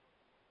price,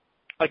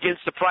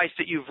 against the price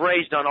that you've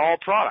raised on all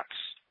products.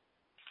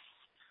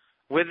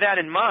 With that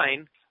in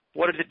mind,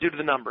 what did it do to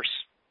the numbers?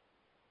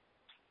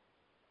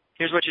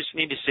 Here's what you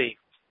need to see.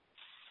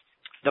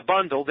 The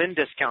bundle, then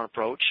discount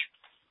approach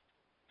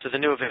to the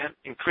new event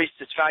increased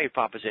its value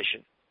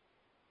proposition,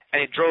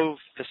 and it drove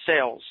the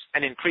sales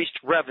and increased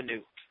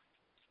revenue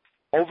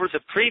over the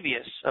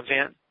previous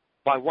event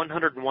by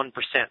 101%.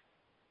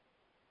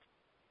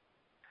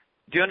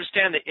 Do you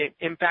understand the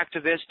impact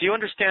of this? Do you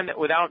understand that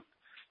without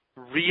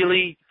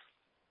really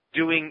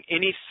doing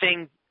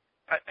anything?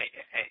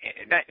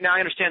 Now, I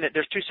understand that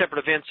there's 2 separate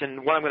events,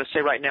 and what I'm going to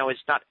say right now is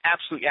not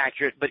absolutely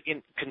accurate, but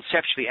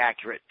conceptually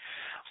accurate.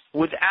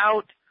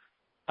 Without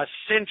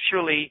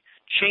essentially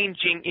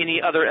changing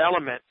any other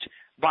element,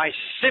 by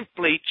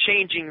simply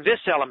changing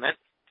this element,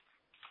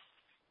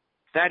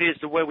 that is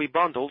the way we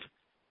bundled,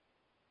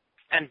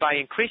 and by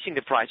increasing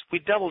the price, we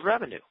doubled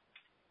revenue.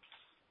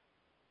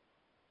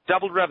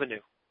 Doubled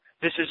revenue.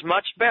 This is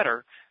much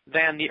better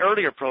than the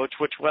earlier approach,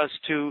 which was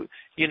to,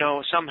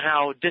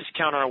 somehow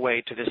discount our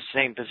way to this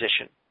same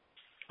position.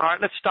 All right,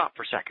 let's stop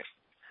for a second.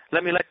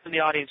 Let me let the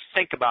audience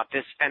think about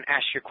this and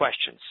ask your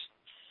questions.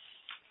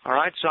 All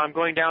right, so I'm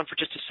going down for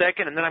just a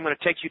second, and then I'm going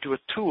to take you to a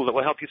tool that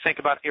will help you think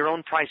about your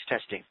own price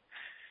testing.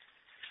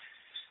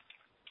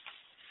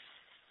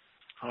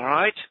 All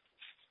right.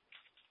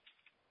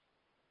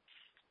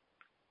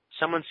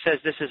 Someone says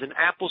this is an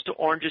apples to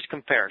oranges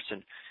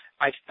comparison.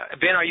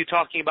 Ben, are you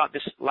talking about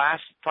this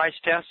last price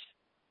test?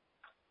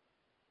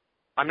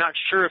 I'm not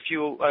sure if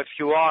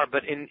you are,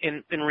 but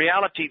in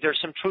reality, there's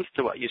some truth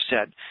to what you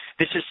said.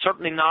 This is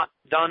certainly not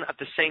done at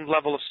the same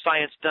level of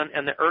science done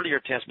in the earlier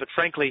test, but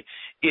frankly,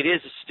 it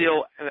is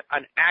still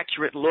an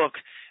accurate look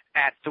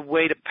at the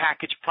way to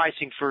package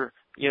pricing for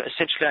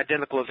essentially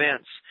identical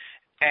events.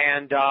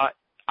 And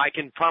I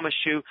can promise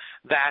you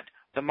that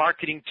the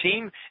marketing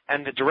team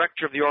and the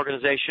director of the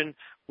organization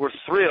were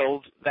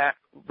thrilled that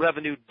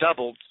revenue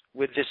doubled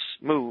with this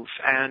move.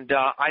 And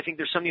I think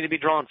there's something to be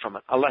drawn from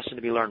it, a lesson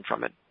to be learned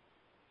from it.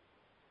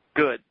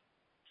 Good.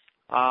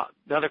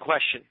 Another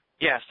question.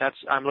 Yes,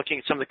 I'm looking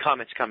at some of the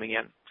comments coming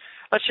in.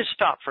 Let's just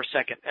stop for a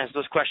second as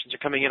those questions are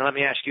coming in. Let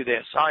me ask you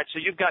this. All right, so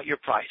you've got your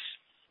price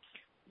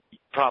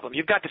problem.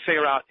 You've got to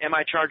figure out, am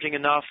I charging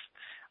enough?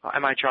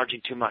 Am I charging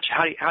too much?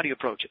 How do you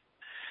approach it?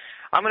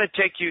 I'm going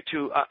to take you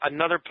to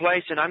another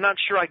place, and I'm not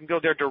sure I can go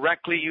there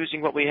directly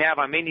using what we have.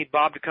 I may need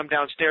Bob to come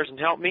downstairs and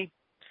help me.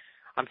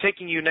 I'm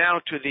taking you now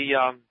to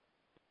the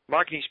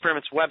Marketing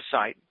Experiments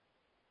website,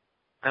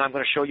 and I'm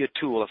going to show you a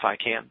tool if I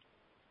can.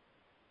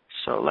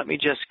 So let me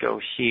just go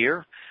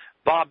here.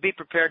 Bob, be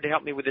prepared to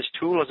help me with this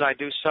tool as I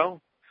do so.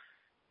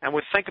 And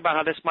we'll think about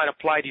how this might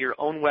apply to your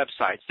own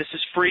websites. This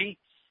is free.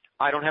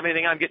 I don't have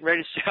anything I'm getting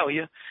ready to sell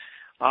you.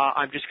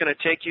 I'm just going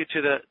to take you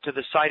to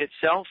the site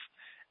itself,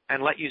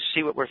 and let you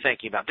see what we're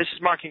thinking about. This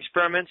is Marketing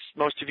Experiments.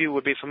 Most of you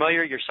would be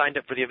familiar. You're signed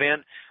up for the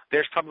event.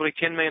 There's probably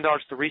 $10 million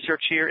to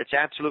research here. It's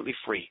absolutely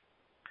free.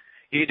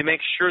 You need to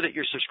make sure that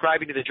you're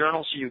subscribing to the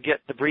journal so you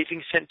get the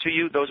briefings sent to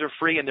you. Those are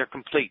free and they're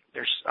complete.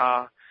 There's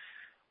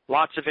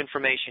lots of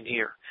information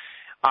here.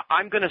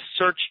 I'm going to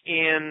search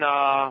in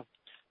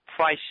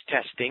price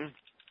testing,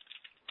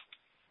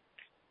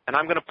 and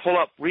I'm going to pull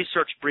up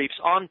research briefs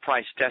on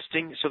price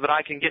testing so that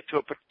I can get to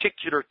a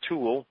particular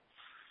tool.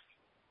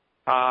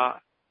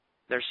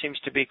 There seems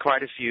to be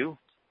quite a few.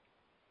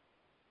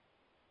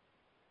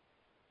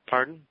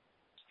 Pardon?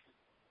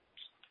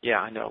 Yeah,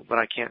 I know, but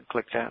I can't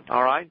click that.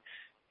 All right.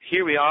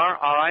 Here we are.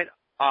 All right.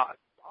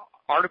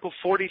 Article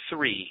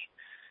 43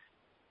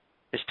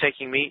 is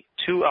taking me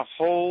to a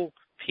whole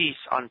piece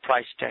on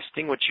price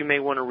testing, which you may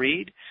want to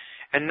read.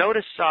 And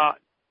notice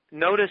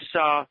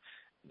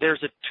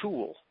there's a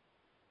tool.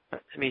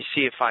 Let me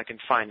see if I can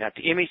find that.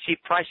 The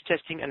MEC Price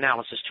Testing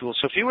Analysis Tool.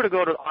 So if you were to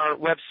go to our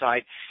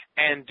website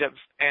and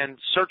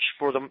search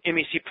for the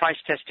MEC Price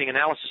Testing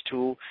Analysis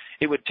Tool,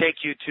 it would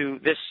take you to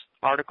this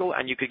article,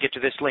 and you could get to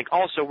this link.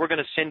 Also, we're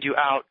going to send you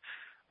out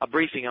a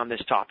briefing on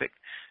this topic.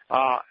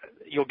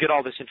 You'll get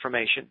all this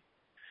information.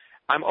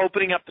 I'm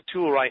opening up the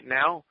tool right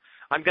now.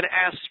 I'm going to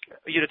ask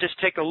you to just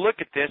take a look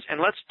at this,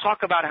 and let's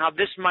talk about how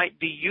this might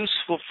be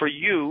useful for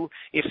you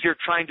if you're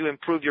trying to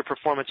improve your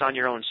performance on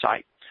your own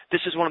site.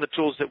 This is one of the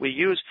tools that we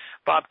use.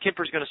 Bob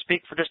Kemper is going to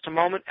speak for just a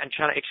moment and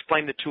try to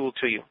explain the tool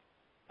to you.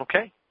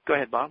 Okay? Go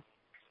ahead, Bob.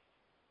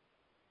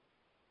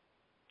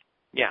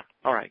 Yeah.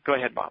 All right. Go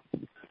ahead, Bob.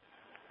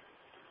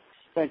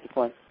 Thank you,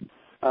 Clint.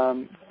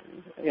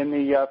 In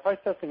the price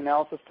testing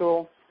analysis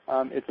tool,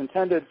 it's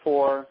intended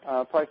for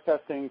price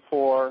testing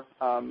for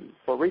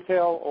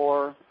retail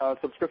or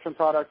subscription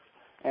products,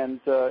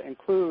 and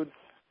includes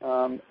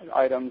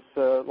items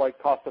like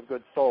cost of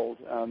goods sold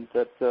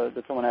that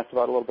someone asked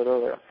about a little bit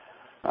earlier.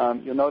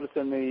 You'll notice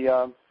in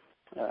the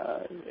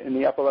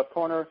upper left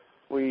corner,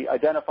 we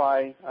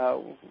identify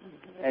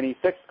any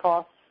fixed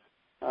costs,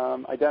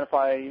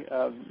 identify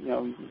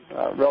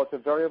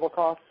relative variable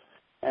costs,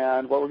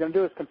 and what we're going to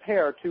do is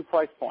compare two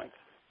price points.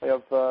 We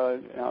have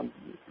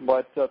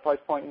what price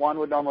point 1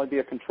 would normally be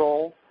a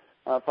control.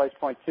 Price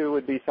point 2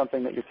 would be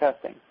something that you're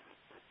testing.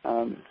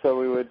 So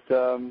we would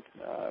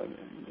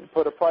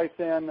put a price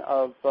in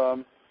of,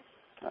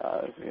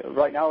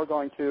 right now we're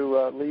going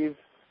to leave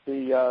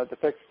the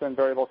fixed and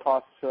variable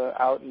costs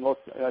out and look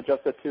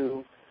just at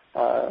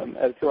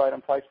a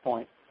two-item price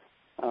point.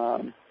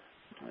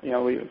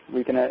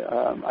 We can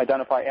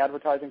identify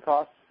advertising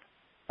costs.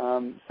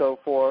 So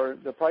for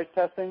the price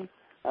testing,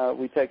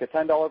 we take a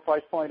 $10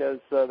 price point as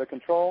the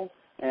control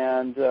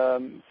and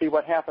see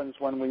what happens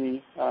when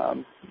we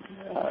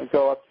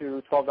go up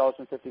to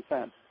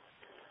 $12.50.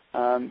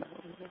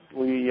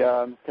 We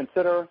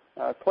consider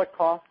click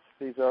costs.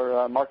 These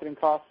are marketing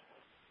costs.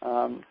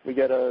 We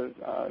get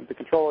the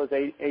control is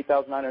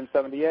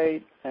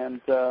 $8,978,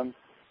 and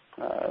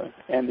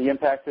the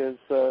impact is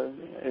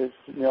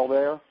nil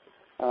there.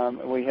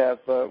 We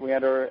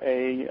enter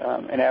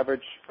an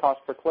average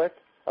cost per click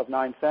of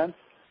 9 cents.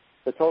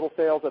 The total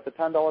sales at the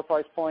 $10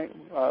 price point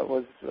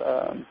was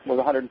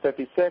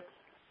 156.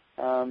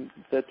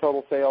 The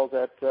total sales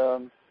at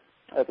the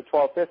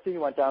 $12.50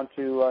 went down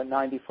to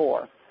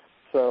 94.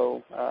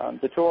 So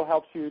the tool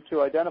helps you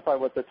to identify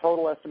what the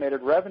total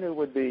estimated revenue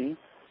would be,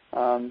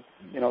 for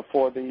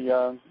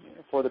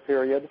the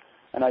period,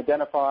 and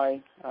identify,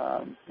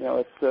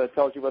 it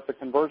tells you what the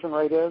conversion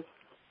rate is,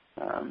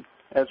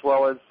 as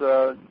well as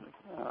the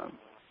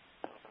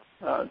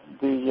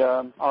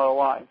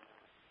ROI.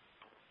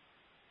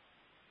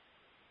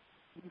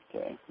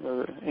 Okay,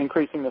 we're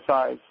increasing the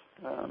size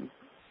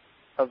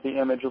of the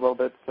image a little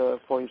bit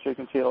for you so you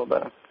can see it a little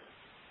better.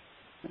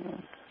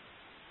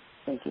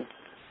 Thank you.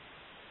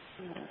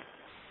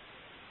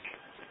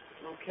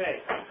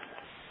 Okay.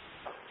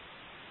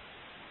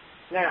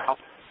 Now,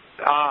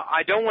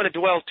 I don't want to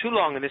dwell too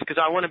long on this because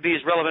I want to be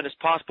as relevant as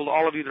possible to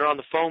all of you that are on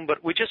the phone,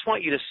 but we just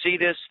want you to see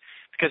this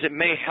because it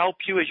may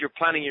help you as you're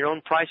planning your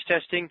own price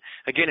testing.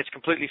 Again, it's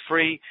completely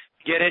free.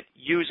 Get it,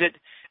 use it,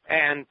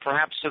 and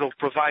perhaps it'll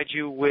provide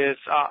you with,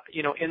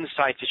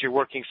 insights as you're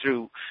working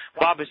through.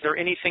 Bob, is there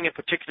anything in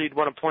particular you'd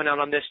want to point out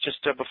on this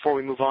just before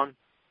we move on?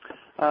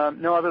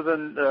 No, other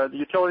than the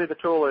utility of the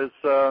tool is,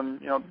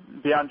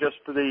 beyond just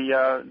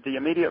the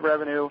immediate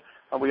revenue.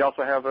 We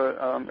also have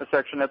a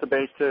section at the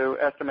base to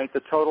estimate the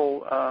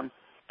total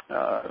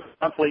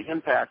monthly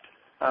impact,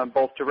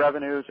 both to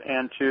revenues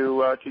and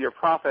to your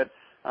profit.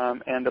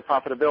 And the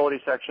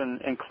profitability section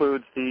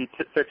includes the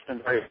fixed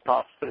and variable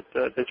costs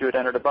that you had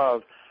entered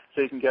above.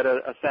 So you can get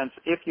a sense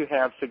if you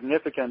have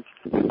significant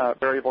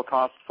variable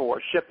costs for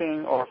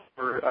shipping or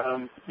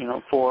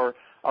for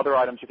other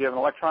items. If you have an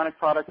electronic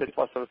product, it's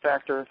less of a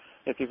factor.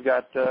 If you've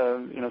got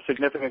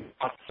significant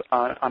costs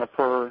on a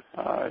per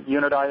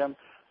unit item,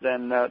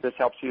 then this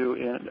helps you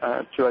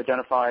to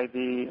identify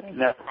the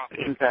net profit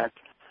impact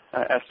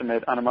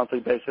estimate on a monthly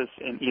basis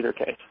in either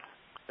case.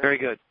 Very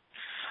good.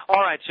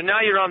 All right, so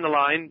now you're on the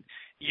line.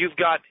 You've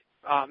got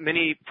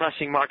many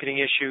pressing marketing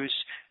issues.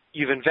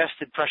 You've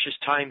invested precious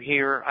time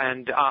here,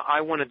 and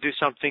I want to do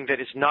something that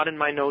is not in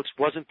my notes,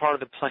 wasn't part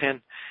of the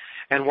plan.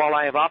 And while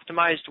I have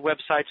optimized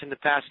websites in the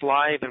past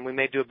live, and we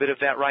may do a bit of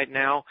that right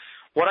now,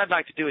 what I'd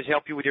like to do is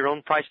help you with your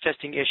own price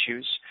testing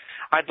issues.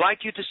 I'd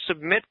like you to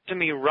submit to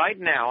me right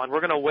now, and we're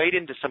going to wade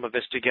into some of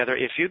this together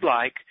if you'd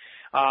like,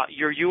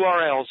 your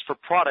URLs for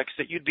products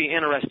that you'd be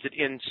interested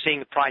in seeing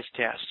the price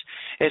test.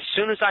 As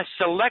soon as I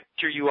select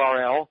your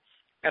URL,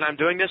 and I'm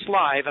doing this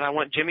live, and I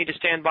want Jimmy to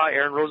stand by,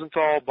 Aaron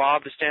Rosenthal,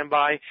 Bob to stand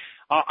by,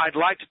 I'd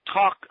like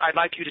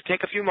you to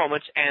take a few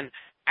moments and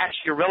ask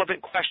your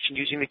relevant question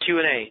using the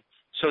Q&A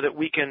so that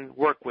we can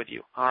work with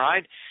you, all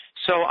right?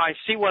 So I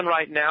see one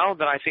right now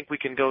that I think we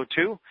can go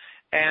to,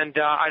 and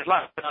I'd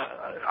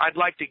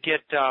like to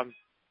get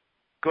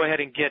go ahead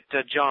and get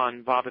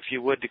John, Bob, if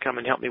you would, to come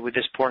and help me with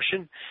this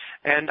portion.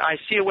 And I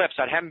see a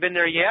website. I haven't been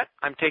there yet.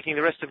 I'm taking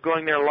the risk of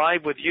going there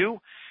live with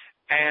you,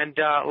 and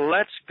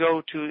let's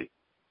go to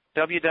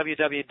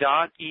www.easycgi.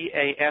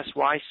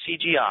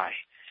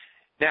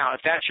 Now,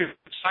 if that's your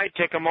site,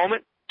 take a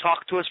moment,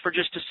 talk to us for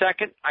just a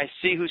second. I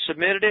see who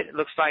submitted it. It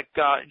looks like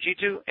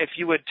Jitu. If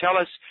you would tell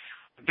us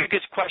the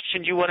biggest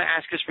question you want to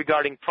ask us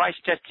regarding price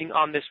testing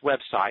on this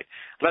website.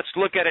 Let's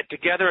look at it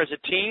together as a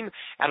team,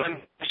 and I'm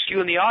going to ask you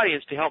in the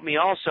audience to help me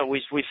also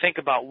as we think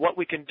about what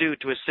we can do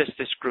to assist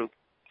this group.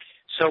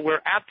 So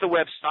we're at the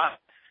website,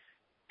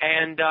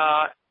 and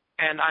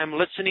I'm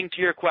listening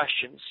to your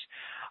questions.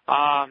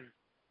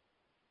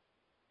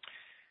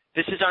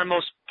 This is our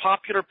most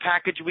popular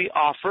package we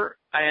offer,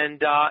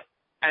 and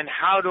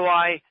how do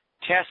I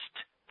test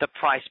the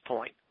price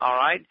point? All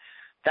right,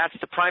 that's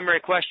the primary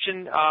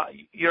question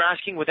you're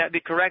asking. Would that be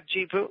correct,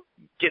 Jipu?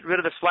 Get rid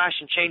of the flash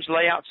and change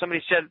layout.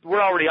 Somebody said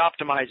we're already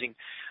optimizing.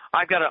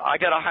 I got a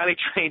highly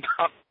trained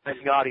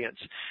optimizing audience.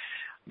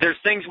 There's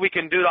things we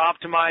can do to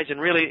optimize, and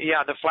really,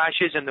 yeah, the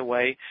flash is in the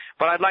way.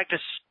 But I'd like to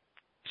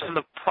on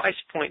the price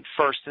point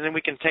first, and then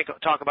we can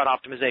talk about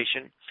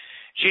optimization.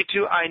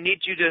 Jitu, I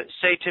need you to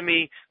say to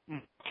me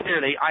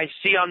clearly, I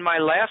see on my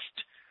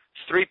left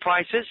 3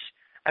 prices,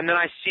 and then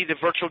I see the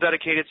virtual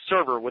dedicated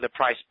server with a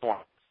price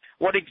point.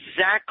 What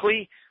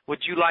exactly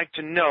would you like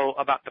to know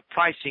about the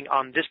pricing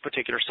on this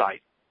particular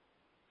site?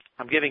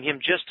 I'm giving him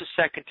just a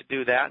second to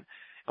do that.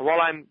 And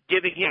while I'm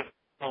giving him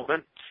a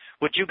moment,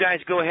 would you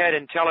guys go ahead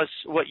and tell us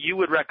what you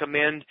would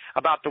recommend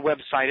about the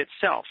website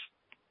itself?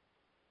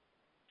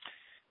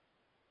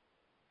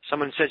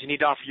 Someone says you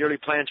need to offer yearly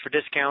plans for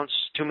discounts,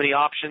 too many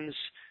options,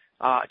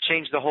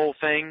 change the whole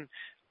thing.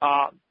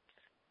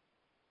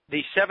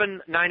 The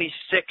 $796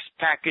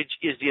 package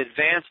is the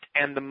advanced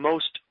and the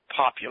most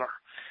popular.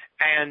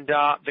 And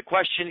the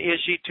question is,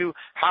 Jitu,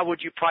 how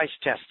would you price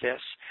test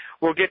this?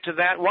 We'll get to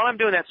that. While I'm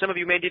doing that, some of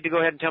you may need to go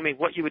ahead and tell me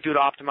what you would do to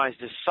optimize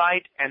this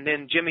site, and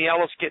then Jimmy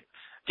Ellis,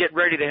 get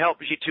ready to help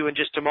Jitu in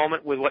just a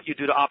moment with what you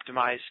do to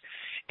optimize.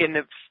 In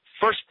the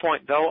first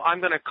point, though,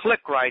 I'm going to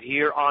click right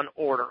here on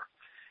order.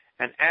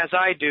 And as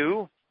I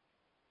do,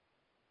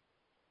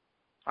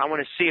 I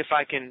want to see if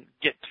I can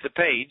get to the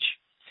page.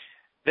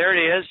 There it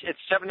is. It's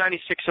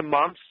 $796 a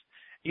month.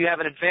 You have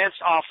an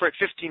advanced offer at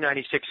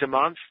 $15.96 a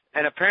month,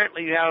 and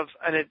apparently you have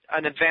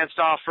an advanced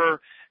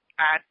offer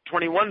at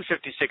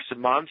 $21.56 a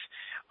month.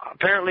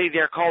 Apparently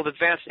they're called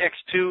Advanced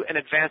X2 and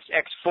Advanced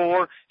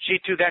X4.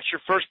 G2, that's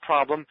your first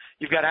problem.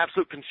 You've got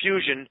absolute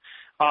confusion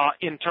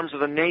in terms of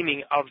the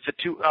naming of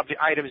the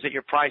items that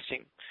you're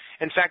pricing.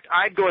 In fact,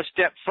 I'd go a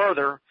step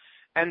further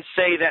and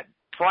say that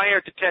prior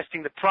to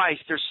testing the price,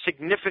 there's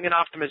significant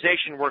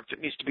optimization work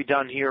that needs to be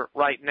done here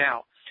right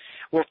now.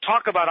 We'll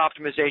talk about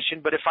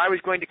optimization, but if I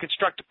was going to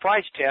construct a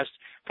price test,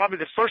 probably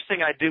the first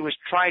thing I'd do is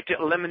try to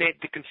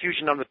eliminate the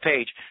confusion on the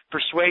page.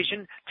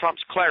 Persuasion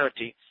trumps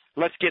clarity.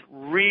 Let's get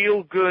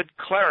real good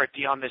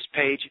clarity on this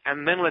page,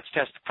 and then let's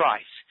test the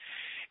price.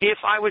 If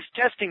I was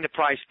testing the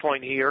price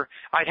point here,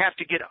 I'd have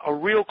to get a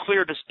real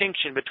clear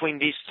distinction between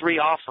these 3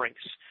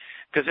 offerings,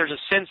 because there's a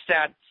sense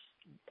that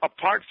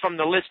apart from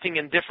the listing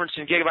and difference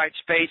in gigabyte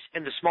space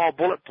and the small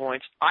bullet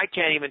points, I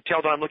can't even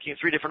tell that I'm looking at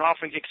 3 different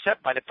offerings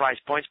except by the price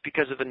points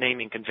because of the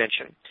naming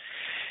convention.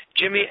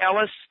 Jimmy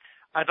Ellis,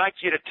 I'd like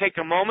you to take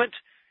a moment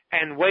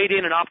and wade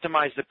in and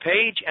optimize the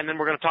page, and then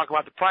we're going to talk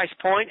about the price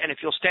point. And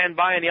if you'll stand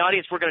by in the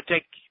audience, we're going to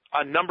take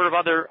a number of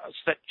other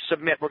that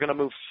submit. We're going to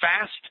move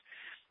fast.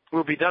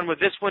 We'll be done with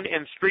this one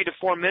in 3 to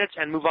 4 minutes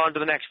and move on to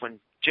the next one.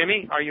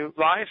 Jimmy, are you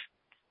live?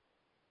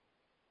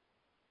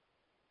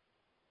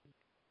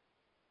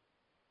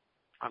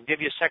 I'll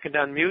give you a second to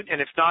unmute, and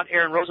if not,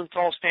 Aaron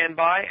Rosenthal, stand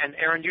by, and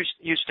Aaron,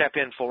 you step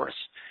in for us.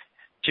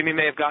 Jimmy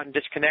may have gotten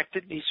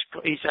disconnected. He's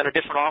at a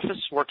different office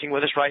working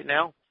with us right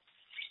now.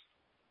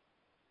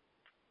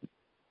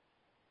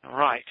 All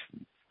right.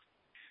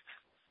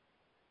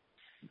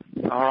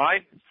 All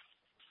right.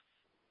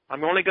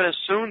 I'm only going to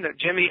assume that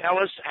Jimmy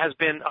Ellis has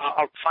been,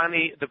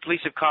 finally the police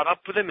have caught up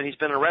with him and he's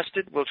been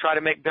arrested. We'll try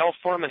to make bail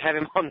for him and have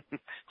him on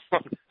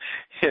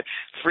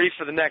free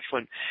for the next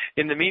one.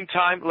 In the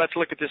meantime, let's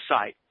look at this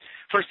site.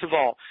 First of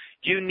all,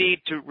 you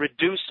need to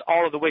reduce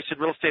all of the wasted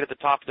real estate at the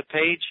top of the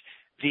page.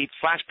 The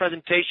flash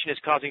presentation is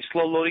causing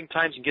slow loading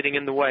times and getting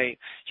in the way.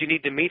 You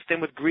need to meet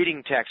them with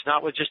greeting text,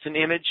 not with just an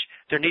image.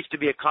 There needs to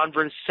be a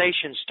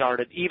conversation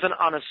started, even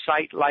on a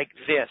site like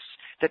this,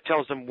 that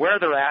tells them where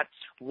they're at,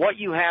 what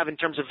you have in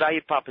terms of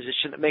value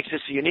proposition that makes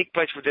this a unique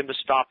place for them to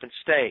stop and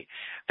stay.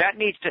 That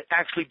needs to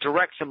actually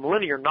direct them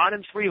linear, not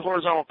in 3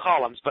 horizontal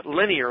columns, but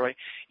linearly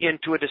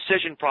into a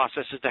decision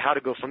process as to how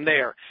to go from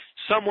there.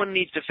 Someone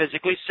needs to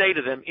physically say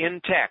to them in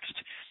text,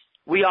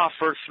 we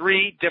offer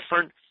 3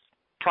 different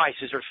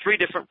prices or 3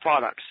 different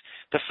products.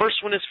 The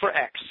first one is for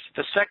X.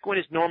 The second one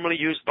is normally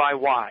used by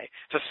Y.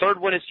 The third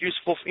one is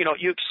useful,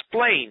 you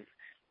explain,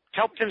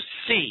 help them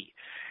see.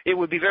 It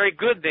would be very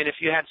good then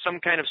if you had some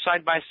kind of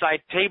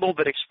side-by-side table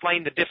that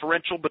explained the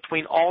differential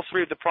between all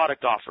 3 of the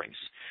product offerings.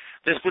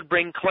 This would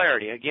bring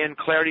clarity. Again,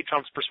 clarity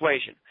trumps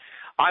persuasion.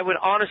 I would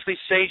honestly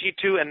say to you,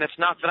 too, and that's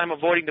not that I'm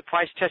avoiding the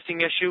price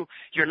testing issue,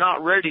 you're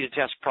not ready to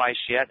test price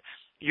yet.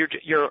 You're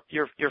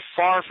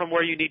far from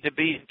where you need to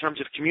be in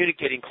terms of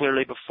communicating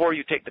clearly before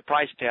you take the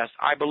price test.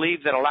 I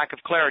believe that a lack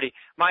of clarity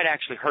might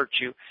actually hurt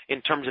you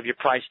in terms of your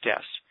price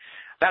test.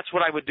 That's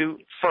what I would do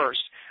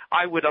first.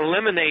 I would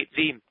eliminate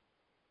the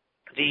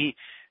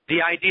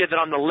idea that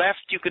on the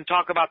left you can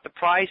talk about the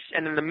price,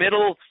 and in the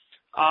middle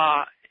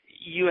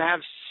you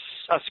have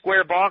a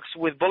square box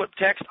with bullet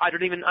text. I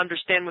don't even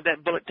understand what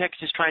that bullet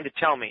text is trying to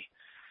tell me.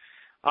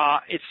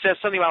 It says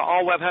something about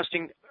all web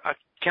hosting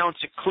accounts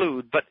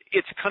include, but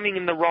it's coming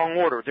in the wrong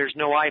order. There's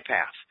no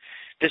iPath.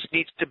 This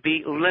needs to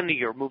be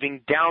linear,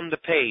 moving down the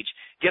page.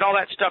 Get all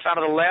that stuff out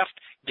of the left,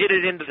 get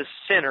it into the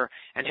center,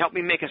 and help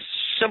me make a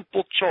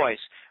simple choice.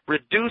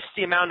 Reduce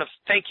the amount of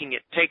thinking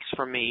it takes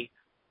for me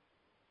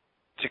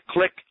to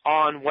click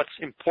on what's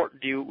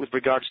important to you with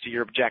regards to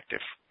your objective.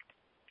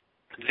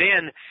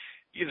 Then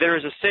there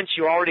is a sense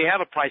you already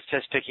have a price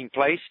test taking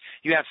place.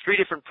 You have 3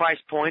 different price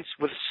points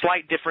with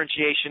slight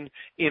differentiation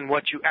in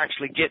what you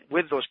actually get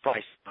with those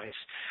price points.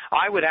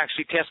 I would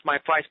actually test my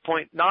price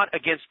point not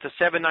against the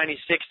 $7.96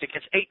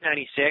 against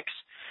 $8.96,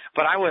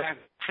 but I would have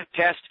to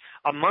test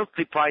a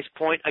monthly price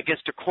point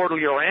against a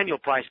quarterly or annual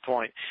price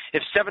point.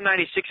 If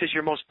 $7.96 is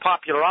your most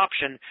popular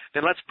option,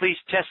 then let's please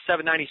test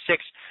 $7.96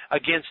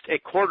 against a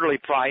quarterly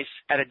price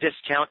at a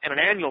discount and an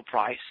annual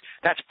price.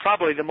 That's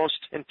probably the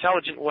most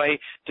intelligent way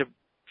to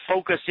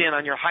focus in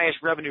on your highest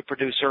revenue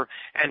producer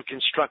and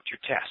construct your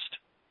test.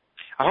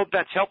 I hope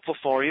that's helpful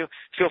for you.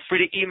 Feel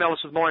free to email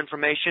us with more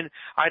information.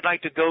 I'd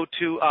like to go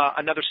to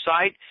another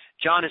site.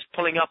 John is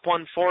pulling up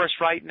one for us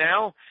right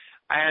now,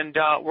 and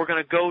we're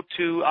going to go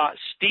to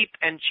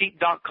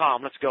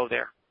steepandcheap.com. Let's go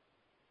there.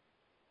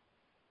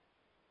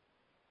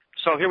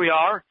 So here we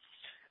are,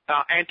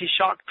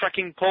 anti-shock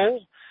trekking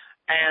pole,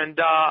 and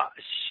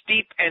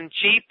Steep and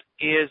Cheap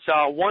is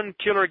 1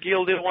 killer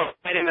gilded one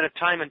item at a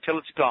time until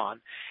it's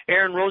gone.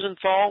 Aaron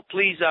Rosenthal,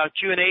 please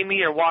Q&A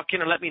me or walk in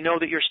and let me know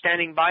that you're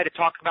standing by to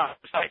talk about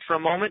the site for a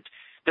moment.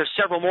 There's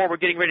several more we're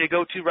getting ready to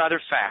go to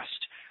rather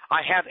fast.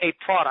 I have a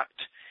product.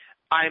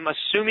 I'm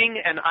assuming,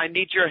 and I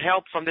need your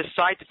help from this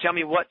site to tell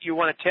me what you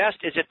want to test.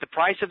 Is it the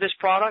price of this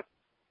product?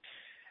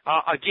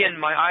 Again,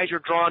 my eyes are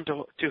drawn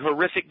to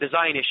horrific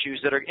design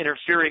issues that are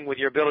interfering with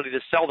your ability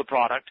to sell the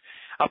product.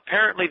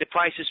 Apparently, the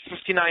price is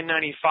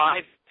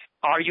 $59.95.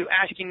 Are you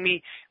asking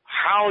me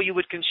how you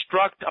would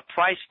construct a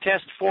price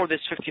test for this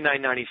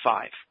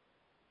 $59.95?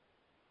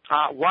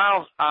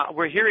 While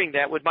we're hearing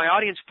that, would my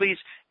audience please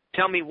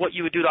tell me what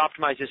you would do to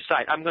optimize this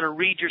site? I'm going to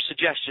read your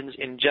suggestions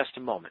in just a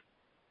moment.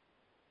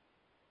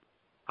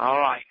 All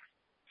right.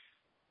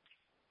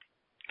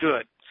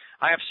 Good.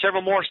 I have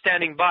several more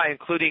standing by,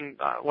 including,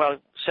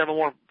 several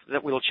more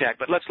that we'll check.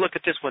 But let's look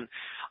at this one.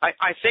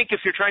 I think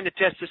if you're trying to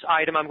test this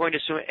item, I'm going to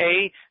assume,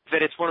 A,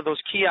 that it's one of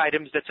those key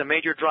items that's a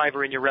major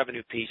driver in your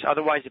revenue piece.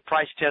 Otherwise, the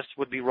price test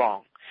would be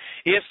wrong.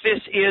 If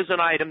this is an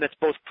item that's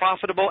both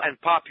profitable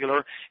and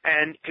popular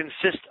and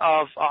consists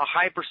of a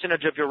high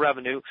percentage of your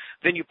revenue,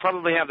 then you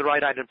probably have the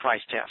right item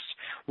price test.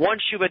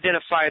 Once you've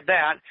identified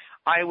that,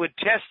 I would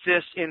test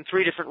this in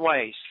 3 different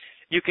ways.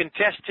 You can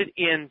test it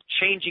in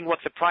changing what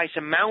the price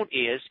amount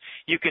is.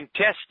 You can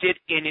test it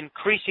in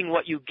increasing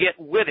what you get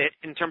with it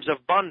in terms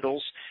of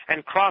bundles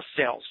and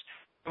cross-sells.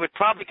 I would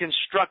probably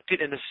construct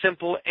it in a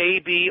simple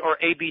AB or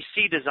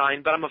ABC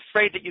design, but I'm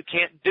afraid that you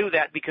can't do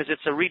that because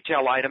it's a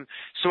retail item,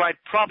 so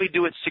I'd probably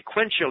do it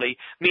sequentially,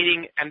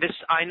 meaning, and this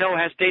I know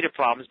has data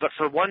problems, but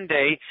for one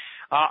day,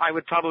 I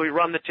would probably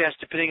run the test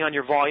depending on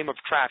your volume of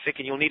traffic,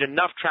 and you'll need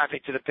enough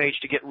traffic to the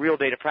page to get real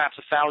data, perhaps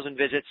 1,000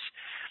 visits.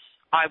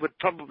 I would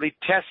probably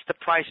test the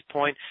price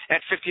point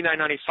at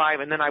 $59.95,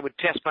 and then I would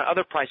test my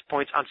other price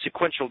points on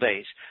sequential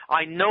days.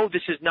 I know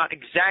this is not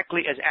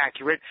exactly as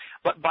accurate,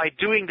 but by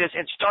doing this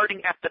and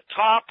starting at the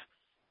top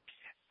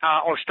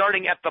or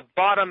starting at the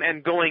bottom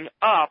and going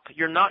up,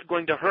 you're not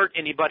going to hurt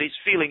anybody's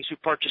feelings who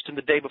purchased in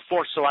the day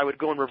before, so I would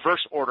go in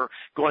reverse order,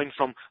 going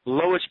from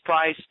lowest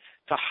price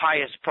to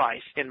highest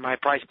price in my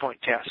price point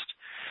test.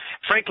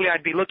 Frankly,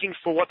 I'd be looking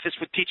for what this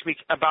would teach me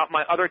about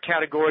my other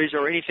categories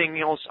or anything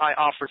else I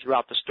offer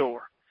throughout the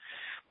store.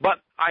 But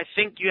I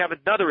think you have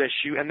another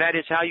issue, and that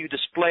is how you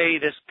display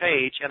this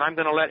page, and I'm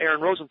going to let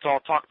Aaron Rosenthal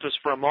talk to us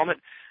for a moment.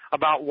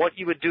 about what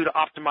you would do to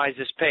optimize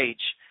this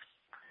page,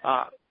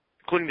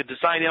 including the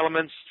design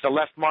elements, the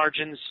left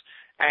margins,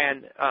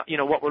 and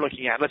what we're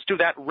looking at. Let's do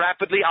that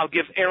rapidly. I'll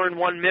give Aaron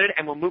 1 minute,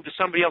 and we'll move to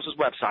somebody else's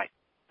website.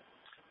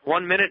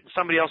 1 minute,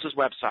 somebody else's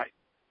website.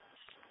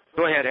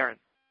 Go ahead, Aaron.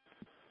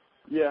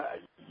 Yeah,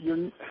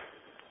 you're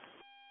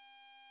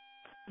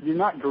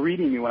not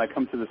greeting me when I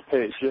come to this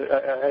page.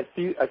 I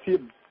see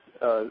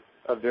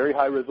a very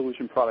high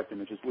resolution product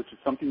images, which is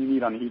something you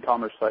need on an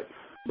e-commerce site.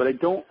 But I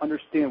don't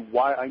understand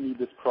why I need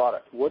this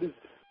product. What is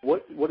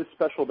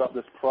special about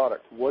this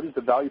product? What is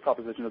the value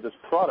proposition of this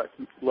product,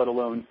 let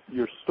alone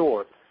your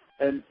store?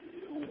 And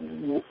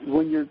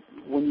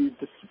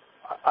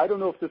I don't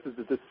know if this is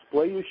a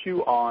display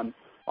issue on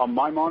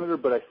my monitor,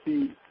 but I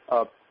see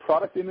a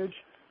product image,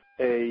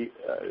 a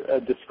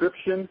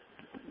description,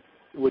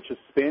 which is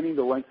spanning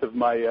the length of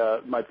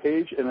my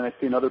page, and then I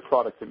see another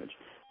product image.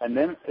 And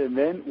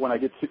then when I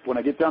get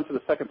down to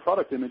the second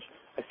product image,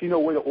 I see no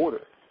way to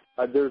order.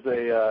 There's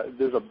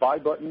a buy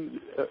button.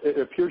 It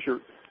appears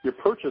your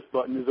purchase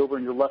button is over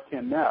in your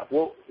left-hand nav.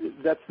 Well,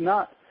 that's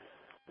not.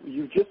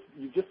 You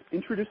just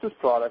introduced this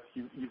product.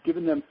 You've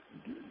given them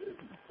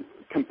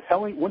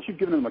compelling. Once you've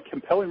given them a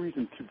compelling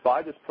reason to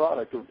buy this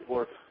product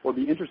or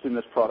be interested in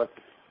this product,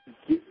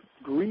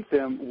 greet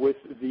them with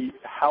the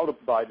how to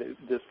buy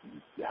this,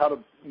 how to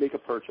make a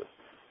purchase.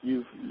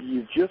 You've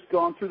just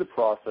gone through the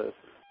process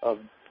of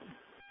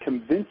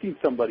convincing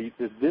somebody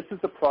that this is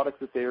the product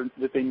that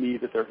they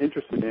need, that they're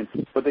interested in,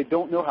 but they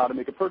don't know how to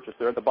make a purchase.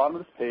 They're at the bottom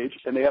of this page,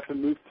 and they have to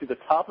move to the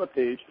top of the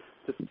page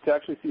to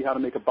actually see how to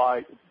make a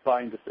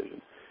buying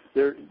decision.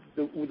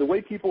 The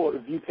way people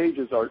view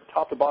pages are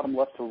top to bottom,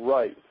 left to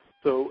right.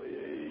 So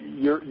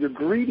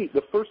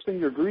the first thing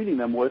you're greeting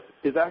them with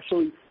is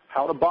actually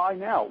how to buy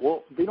now.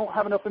 Well, they don't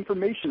have enough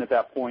information at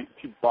that point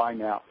to buy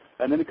now.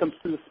 And then it comes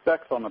through the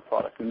specs on the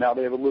product, and now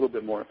they have a little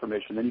bit more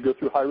information. Then you go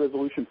through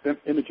high-resolution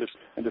images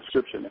and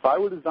description. If I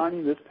were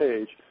designing this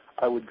page,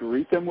 I would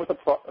greet them with a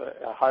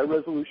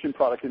high-resolution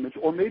product image,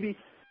 or maybe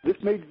this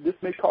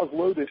may cause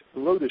load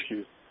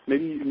issues.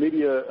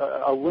 Maybe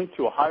a link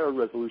to a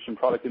higher-resolution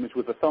product image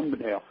with a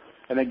thumbnail,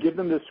 and then give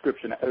them the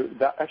description,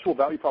 the actual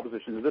value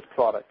proposition of this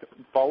product,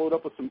 followed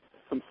up with some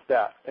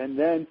stats, and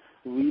then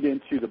lead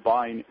into the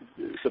buying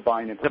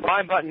information. The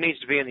buy button needs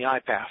to be in the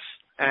iPath,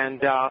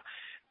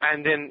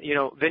 and then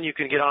you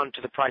can get on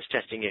to the price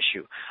testing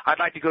issue. I'd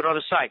like to go to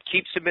another site.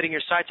 Keep submitting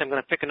your sites. I'm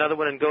going to pick another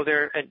one and go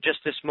there at just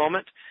this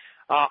moment.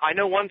 I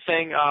know one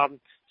thing.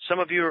 Some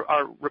of you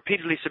are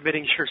repeatedly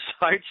submitting your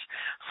sites.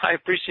 I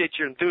appreciate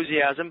your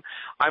enthusiasm.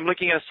 I'm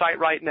looking at a site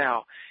right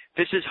now.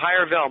 This is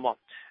Hire Velma,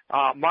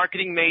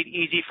 marketing made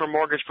easy for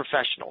mortgage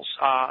professionals.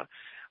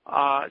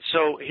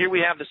 So here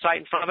we have the site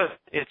in front of it.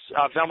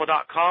 It's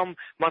Velma.com.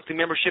 Monthly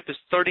membership is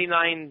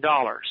 $39.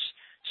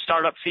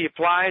 Startup fee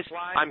applies.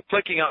 I'm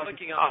clicking on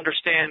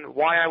understand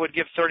why I would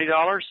give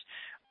 $30.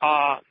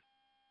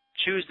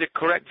 Choose the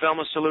correct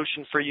Velma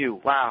solution for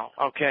you. Wow.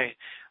 Okay.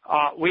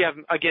 We have,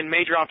 again,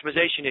 major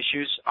optimization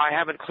issues. I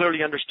haven't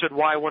clearly understood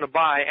why I want to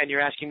buy, and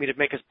you're asking me to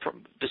make a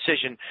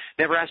decision.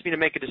 Never asked me to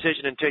make a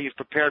decision until you've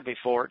prepared me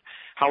for it.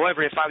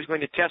 However, if I was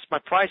going to test my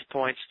price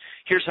points,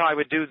 here's how I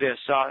would do this,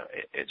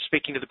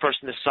 speaking to the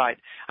person on this site.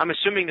 I'm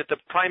assuming that the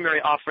primary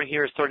offering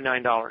here is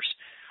 $39.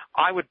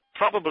 I would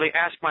probably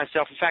ask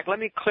myself, in fact, let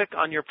me click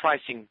on your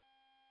pricing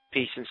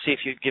piece and see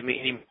if you'd give me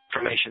any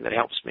information that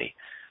helps me.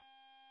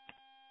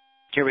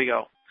 Here we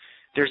go.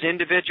 There's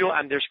individual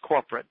and there's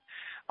corporate.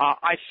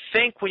 I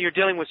think when you're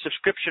dealing with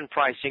subscription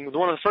pricing,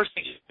 one of the first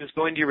things is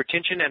go into your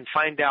retention and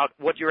find out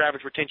what your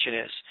average retention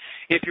is.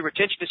 If your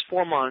retention is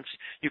 4 months,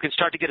 you can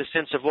start to get a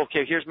sense of,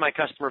 okay, here's my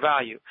customer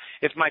value.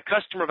 If my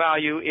customer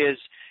value is,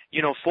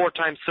 4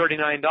 times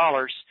 $39,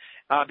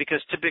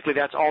 because typically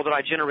that's all that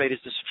I generate is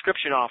the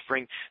subscription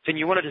offering, then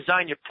you want to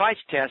design your price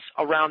tests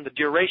around the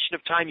duration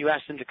of time you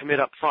ask them to commit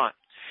up front.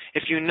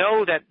 If you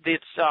know that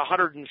it's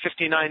 $159,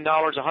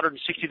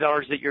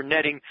 $160 that you're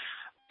netting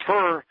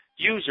per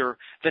user,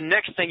 the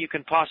next thing you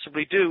can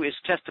possibly do is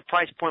test the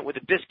price point with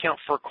a discount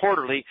for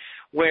quarterly,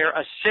 where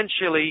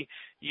essentially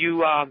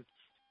you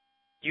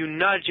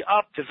nudge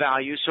up the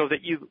value so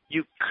that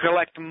you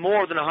collect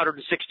more than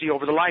 $160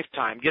 over the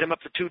lifetime. Get them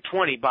up to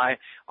 $220 by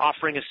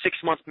offering a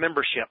 6-month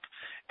membership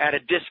at a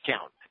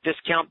discount.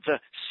 Discount the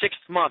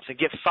 6th month and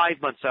get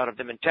 5 months out of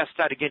them and test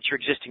that against your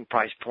existing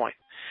price point.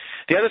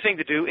 The other thing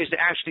to do is to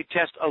actually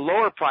test a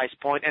lower price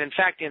point, and in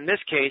fact, in this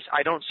case,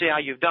 I don't see how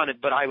you've done it,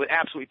 but I would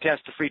absolutely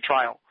test the free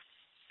trial.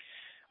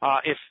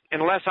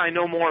 Unless I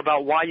know more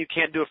about why you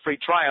can't do a free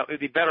trial, it would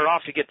be better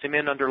off to get them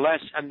in under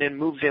less and then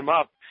move them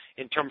up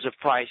in terms of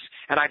price.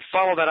 And I'd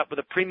follow that up with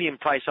a premium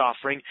price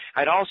offering.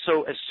 I'd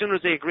also, as soon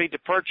as they agreed to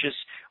purchase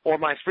or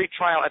my free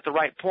trial at the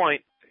right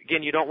point,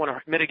 again, you don't want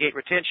to mitigate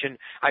retention,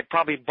 I'd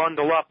probably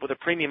bundle up with a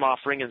premium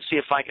offering and see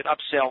if I could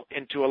upsell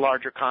into a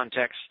larger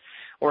context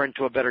or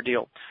into a better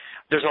deal.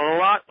 There's a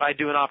lot I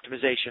do in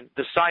optimization.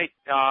 The site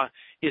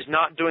is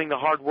not doing the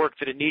hard work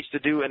that it needs to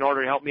do in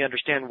order to help me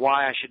understand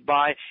why I should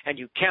buy, and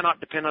you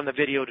cannot depend on the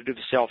video to do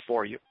the sell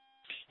for you.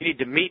 You need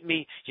to meet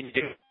me. You need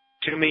to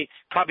to me.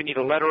 Probably need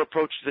a letter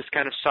approach to this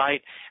kind of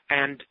site,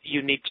 and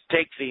you need to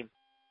take the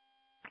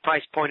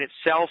price point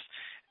itself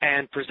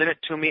and present it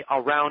to me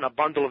around a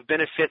bundle of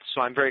benefits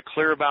so I'm very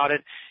clear about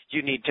it.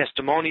 You need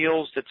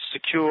testimonials that's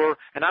secure,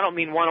 and I don't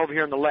mean one over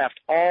here on the left,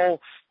 all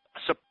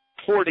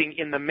supporting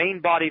in the main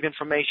body of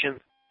information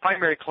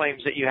primary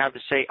claims that you have to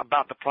say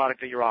about the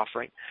product that you're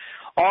offering.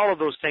 All of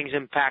those things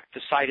impact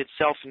the site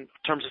itself in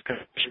terms of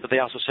conversion, but they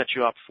also set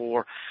you up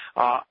for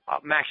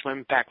maximum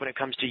impact when it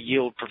comes to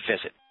yield per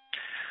visit.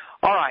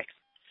 All right.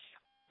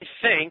 I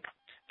think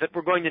that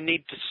we're going to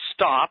need to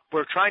stop.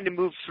 We're trying to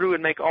move through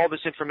and make all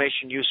this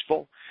information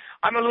useful.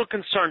 I'm a little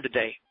concerned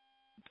today.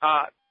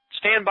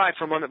 Stand by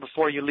for a moment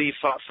before you leave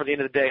for the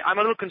end of the day. I'm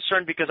a little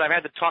concerned because I've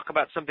had to talk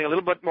about something a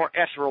little bit more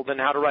ethereal than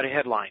how to write a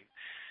headline,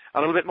 a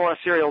little bit more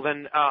ethereal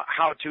than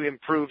how to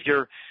improve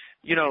your,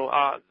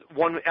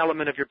 one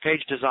element of your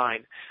page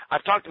design.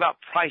 I've talked about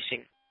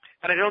pricing,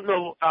 and I don't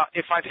know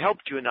if I've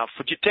helped you enough.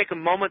 Would you take a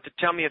moment to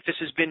tell me if this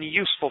has been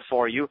useful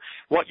for you,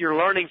 what you're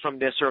learning from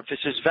this, or if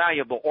this is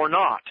valuable or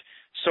not,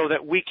 so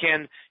that we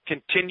can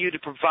continue to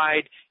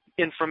provide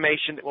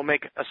information that will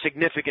make a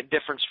significant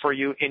difference for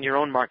you in your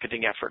own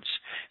marketing efforts.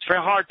 It's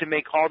very hard to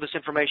make all this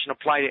information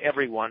apply to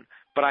everyone,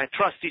 but I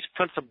trust these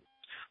principles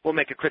will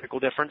make a critical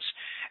difference.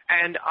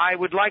 And I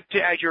would like to,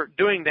 as you're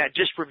doing that,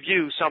 just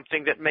review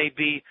something that may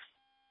be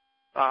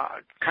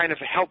kind of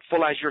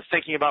helpful as you're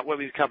thinking about what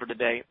we've covered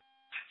today.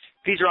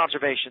 These are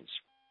observations.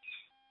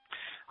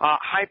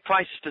 High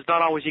prices does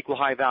not always equal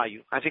high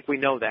value. I think we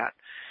know that.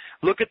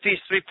 Look at these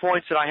 3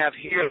 points that I have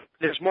here.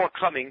 There's more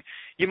coming.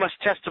 You must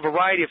test a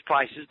variety of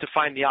prices to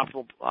find the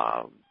optimal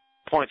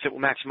points that will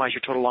maximize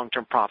your total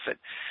long-term profit.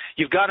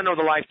 You've got to know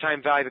the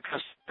lifetime value of a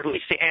customer, or at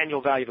least the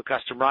annual value of a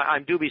customer.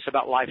 I'm dubious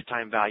about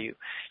lifetime value.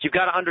 You've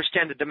got to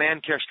understand the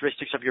demand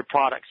characteristics of your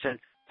products and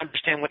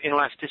understand what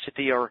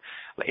inelasticity or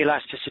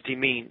elasticity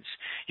means.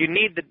 You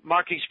need the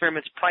Marketing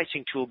Experiments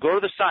pricing tool. Go to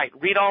the site,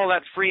 read all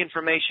that free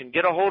information,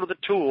 get a hold of the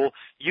tool,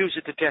 use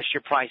it to test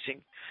your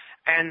pricing.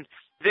 And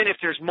then if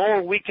there's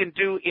more we can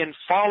do in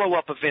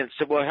follow-up events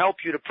that will help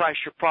you to price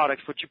your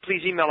products, would you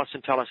please email us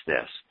and tell us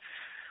this?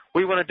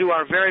 We want to do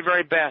our very,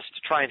 very best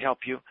to try and help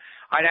you.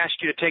 I'd ask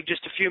you to take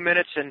just a few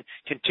minutes and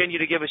continue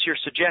to give us your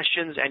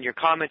suggestions and your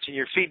comments and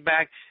your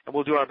feedback, and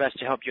we'll do our best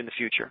to help you in the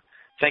future.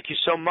 Thank you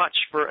so much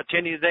for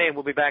attending today, and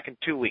we'll be back in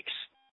 2 weeks.